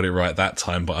may have got it right that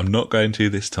time, but I'm not going to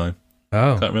this time.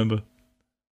 Oh. Can't remember.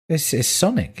 It's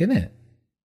Sonic, isn't it?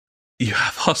 You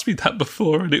have asked me that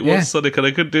before, and it was Sonic, and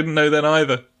I didn't know then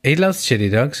either. He loves chili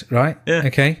dogs, right? Yeah.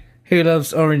 Okay. Who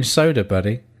loves orange soda,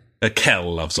 buddy?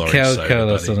 Kel loves orange soda. Kel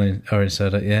loves orange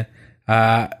soda, yeah.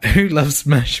 Who loves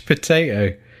mashed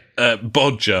potato?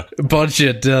 Bodger.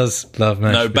 Bodger does love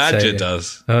mashed potato. No, Badger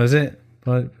does. Oh, is it?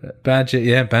 Badger,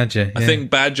 yeah, Badger. Yeah. I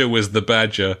think Badger was the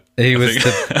Badger. He was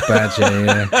the Badger,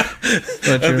 yeah.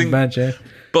 Badger.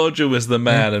 Bodger was the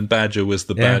man and Badger was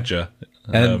the Badger.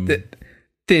 And it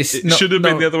should have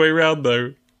been the other way around,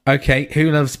 though. Okay,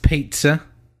 who loves pizza?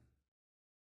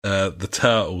 The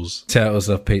Turtles. Turtles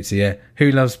love pizza, yeah.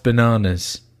 Who loves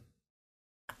bananas?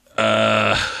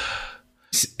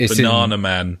 It's Banana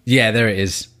Man. Yeah, there it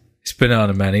is. It's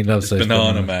Banana Man. He loves those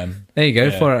Banana Man. There you go.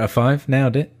 4 out of 5.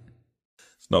 Nailed it.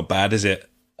 It's not bad, is it?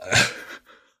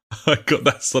 I got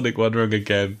that Sonic one wrong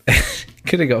again.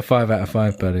 Could have got 5 out of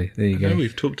 5, buddy. There you go.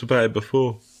 We've talked about it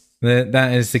before.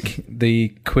 That is the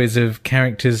quiz of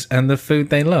characters and the food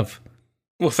they love.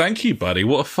 Well, thank you, buddy.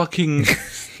 What a fucking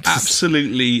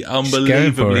absolutely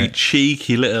unbelievably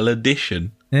cheeky little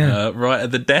addition. Yeah. Right at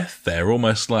the death there,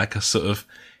 almost like a sort of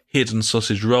hidden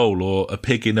sausage roll or a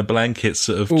pig in a blanket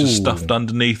sort of just stuffed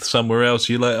underneath somewhere else.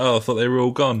 You're like, oh, I thought they were all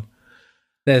gone.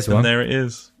 There's one. And there it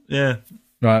is. Yeah.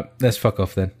 Right, let's fuck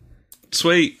off then.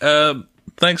 Sweet.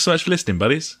 Thanks so much for listening,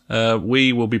 buddies.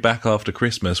 We will be back after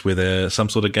Christmas with some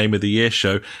sort of Game of the Year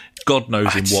show. God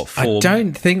knows in what form. I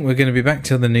don't think we're going to be back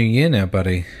till the new year now,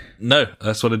 buddy. No,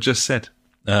 that's what I just said.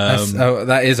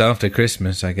 That is after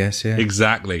Christmas, I guess, yeah.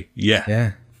 Exactly, yeah.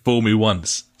 Yeah. Fool me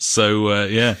once. So,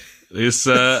 yeah. It's...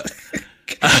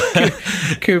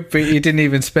 could be, you didn't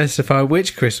even specify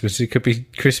which Christmas. It could be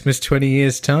Christmas 20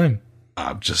 years' time.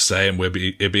 I'm just saying,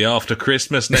 it'll be after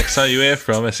Christmas next time you hear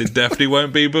from us. It definitely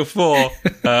won't be before. We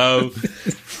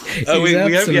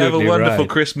hope you have a wonderful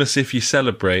Christmas if you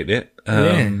celebrate it.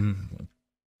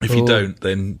 If you don't,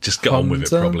 then just get on with it,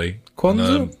 probably.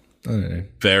 Kwanzaa? I don't know.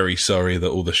 Very sorry that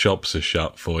all the shops are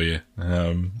shut for you.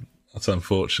 That's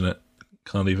unfortunate.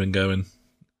 Can't even go and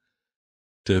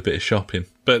do a bit of shopping.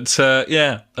 But,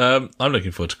 I'm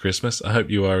looking forward to Christmas. I hope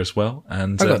you are as well.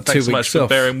 And thanks so much for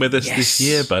bearing with us this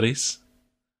year, buddies.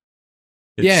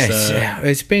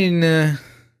 It's been...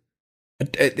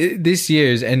 this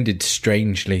year has ended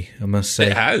strangely, I must say.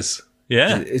 It has,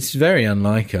 yeah. It's very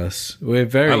unlike us. I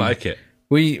like it.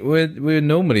 We're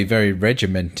normally very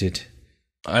regimented.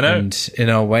 I know. And in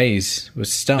our ways, we're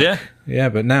stuck. Yeah,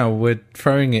 but now we're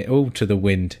throwing it all to the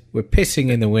wind. We're pissing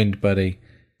in the wind, buddy.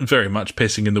 Very much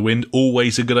pissing in the wind.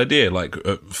 Always a good idea. Like,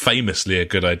 famously a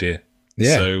good idea.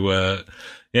 Yeah. So,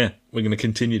 we're going to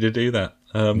continue to do that.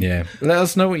 Let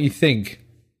us know what you think.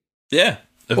 Yeah.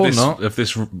 Of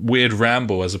this weird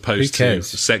ramble as opposed to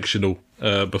sectional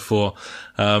before.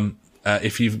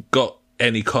 If you've got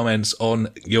any comments on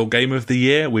your game of the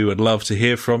year, we would love to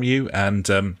hear from you. And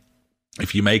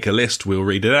if you make a list, we'll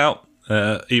read it out.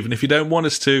 Even if you don't want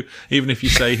us to, even if you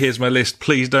say, here's my list,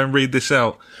 please don't read this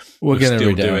out. We're going to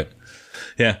read it.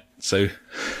 Yeah. So,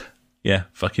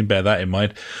 fucking bear that in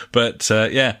mind. But,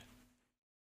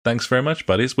 thanks very much,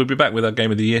 buddies. We'll be back with our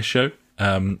Game of the Year show.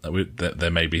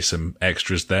 There may be some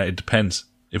extras there. It depends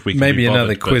if we can maybe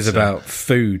another quiz about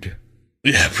food.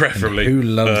 Yeah, preferably. And who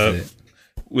loves it?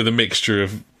 With a mixture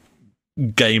of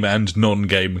game and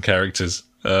non-game characters.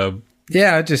 I'm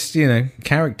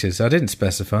characters. I didn't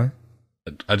specify.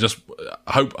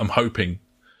 I'm hoping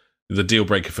the deal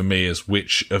breaker for me is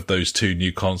which of those two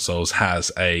new consoles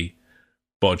has a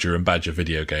Bodger and Badger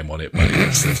video game on it.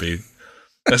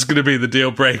 That's going to be the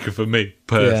deal breaker for me,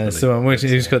 personally. Yeah, so I'm waiting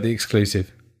who's got the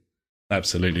exclusive.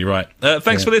 Absolutely right.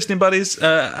 Thanks for listening, buddies.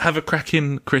 Have a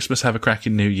cracking Christmas. Have a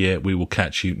cracking New Year. We will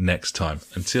catch you next time.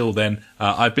 Until then,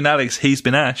 I've been Alex. He's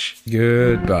been Ash.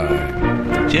 Goodbye.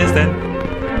 Cheers, then.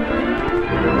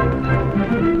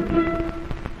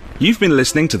 You've been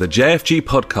listening to the JfG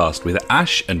Podcast with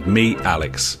Ash and me,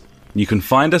 Alex. You can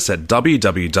find us at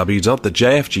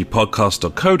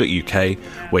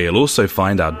www.thejfgpodcast.co.uk, where you'll also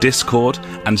find our Discord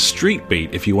and Street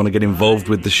Beat if you want to get involved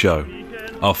with the show.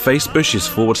 Our Facebook is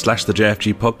 /the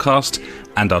JfG Podcast,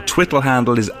 and our Twitter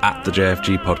handle is @the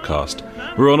JfG Podcast.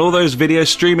 We're on all those video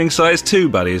streaming sites too,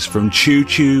 buddies, from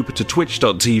TubeTube to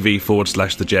twitch.tv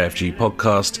 /the JfG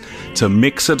Podcast to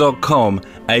mixer.com,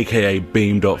 aka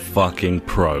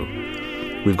beam.fucking-pro.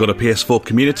 We've got a PS4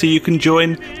 community you can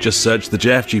join. Just search the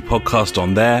JfG Podcast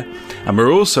on there. And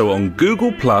we're also on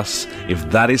Google Plus if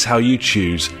that is how you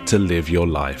choose to live your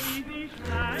life.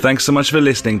 Thanks so much for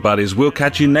listening, buddies. We'll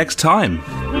catch you next time.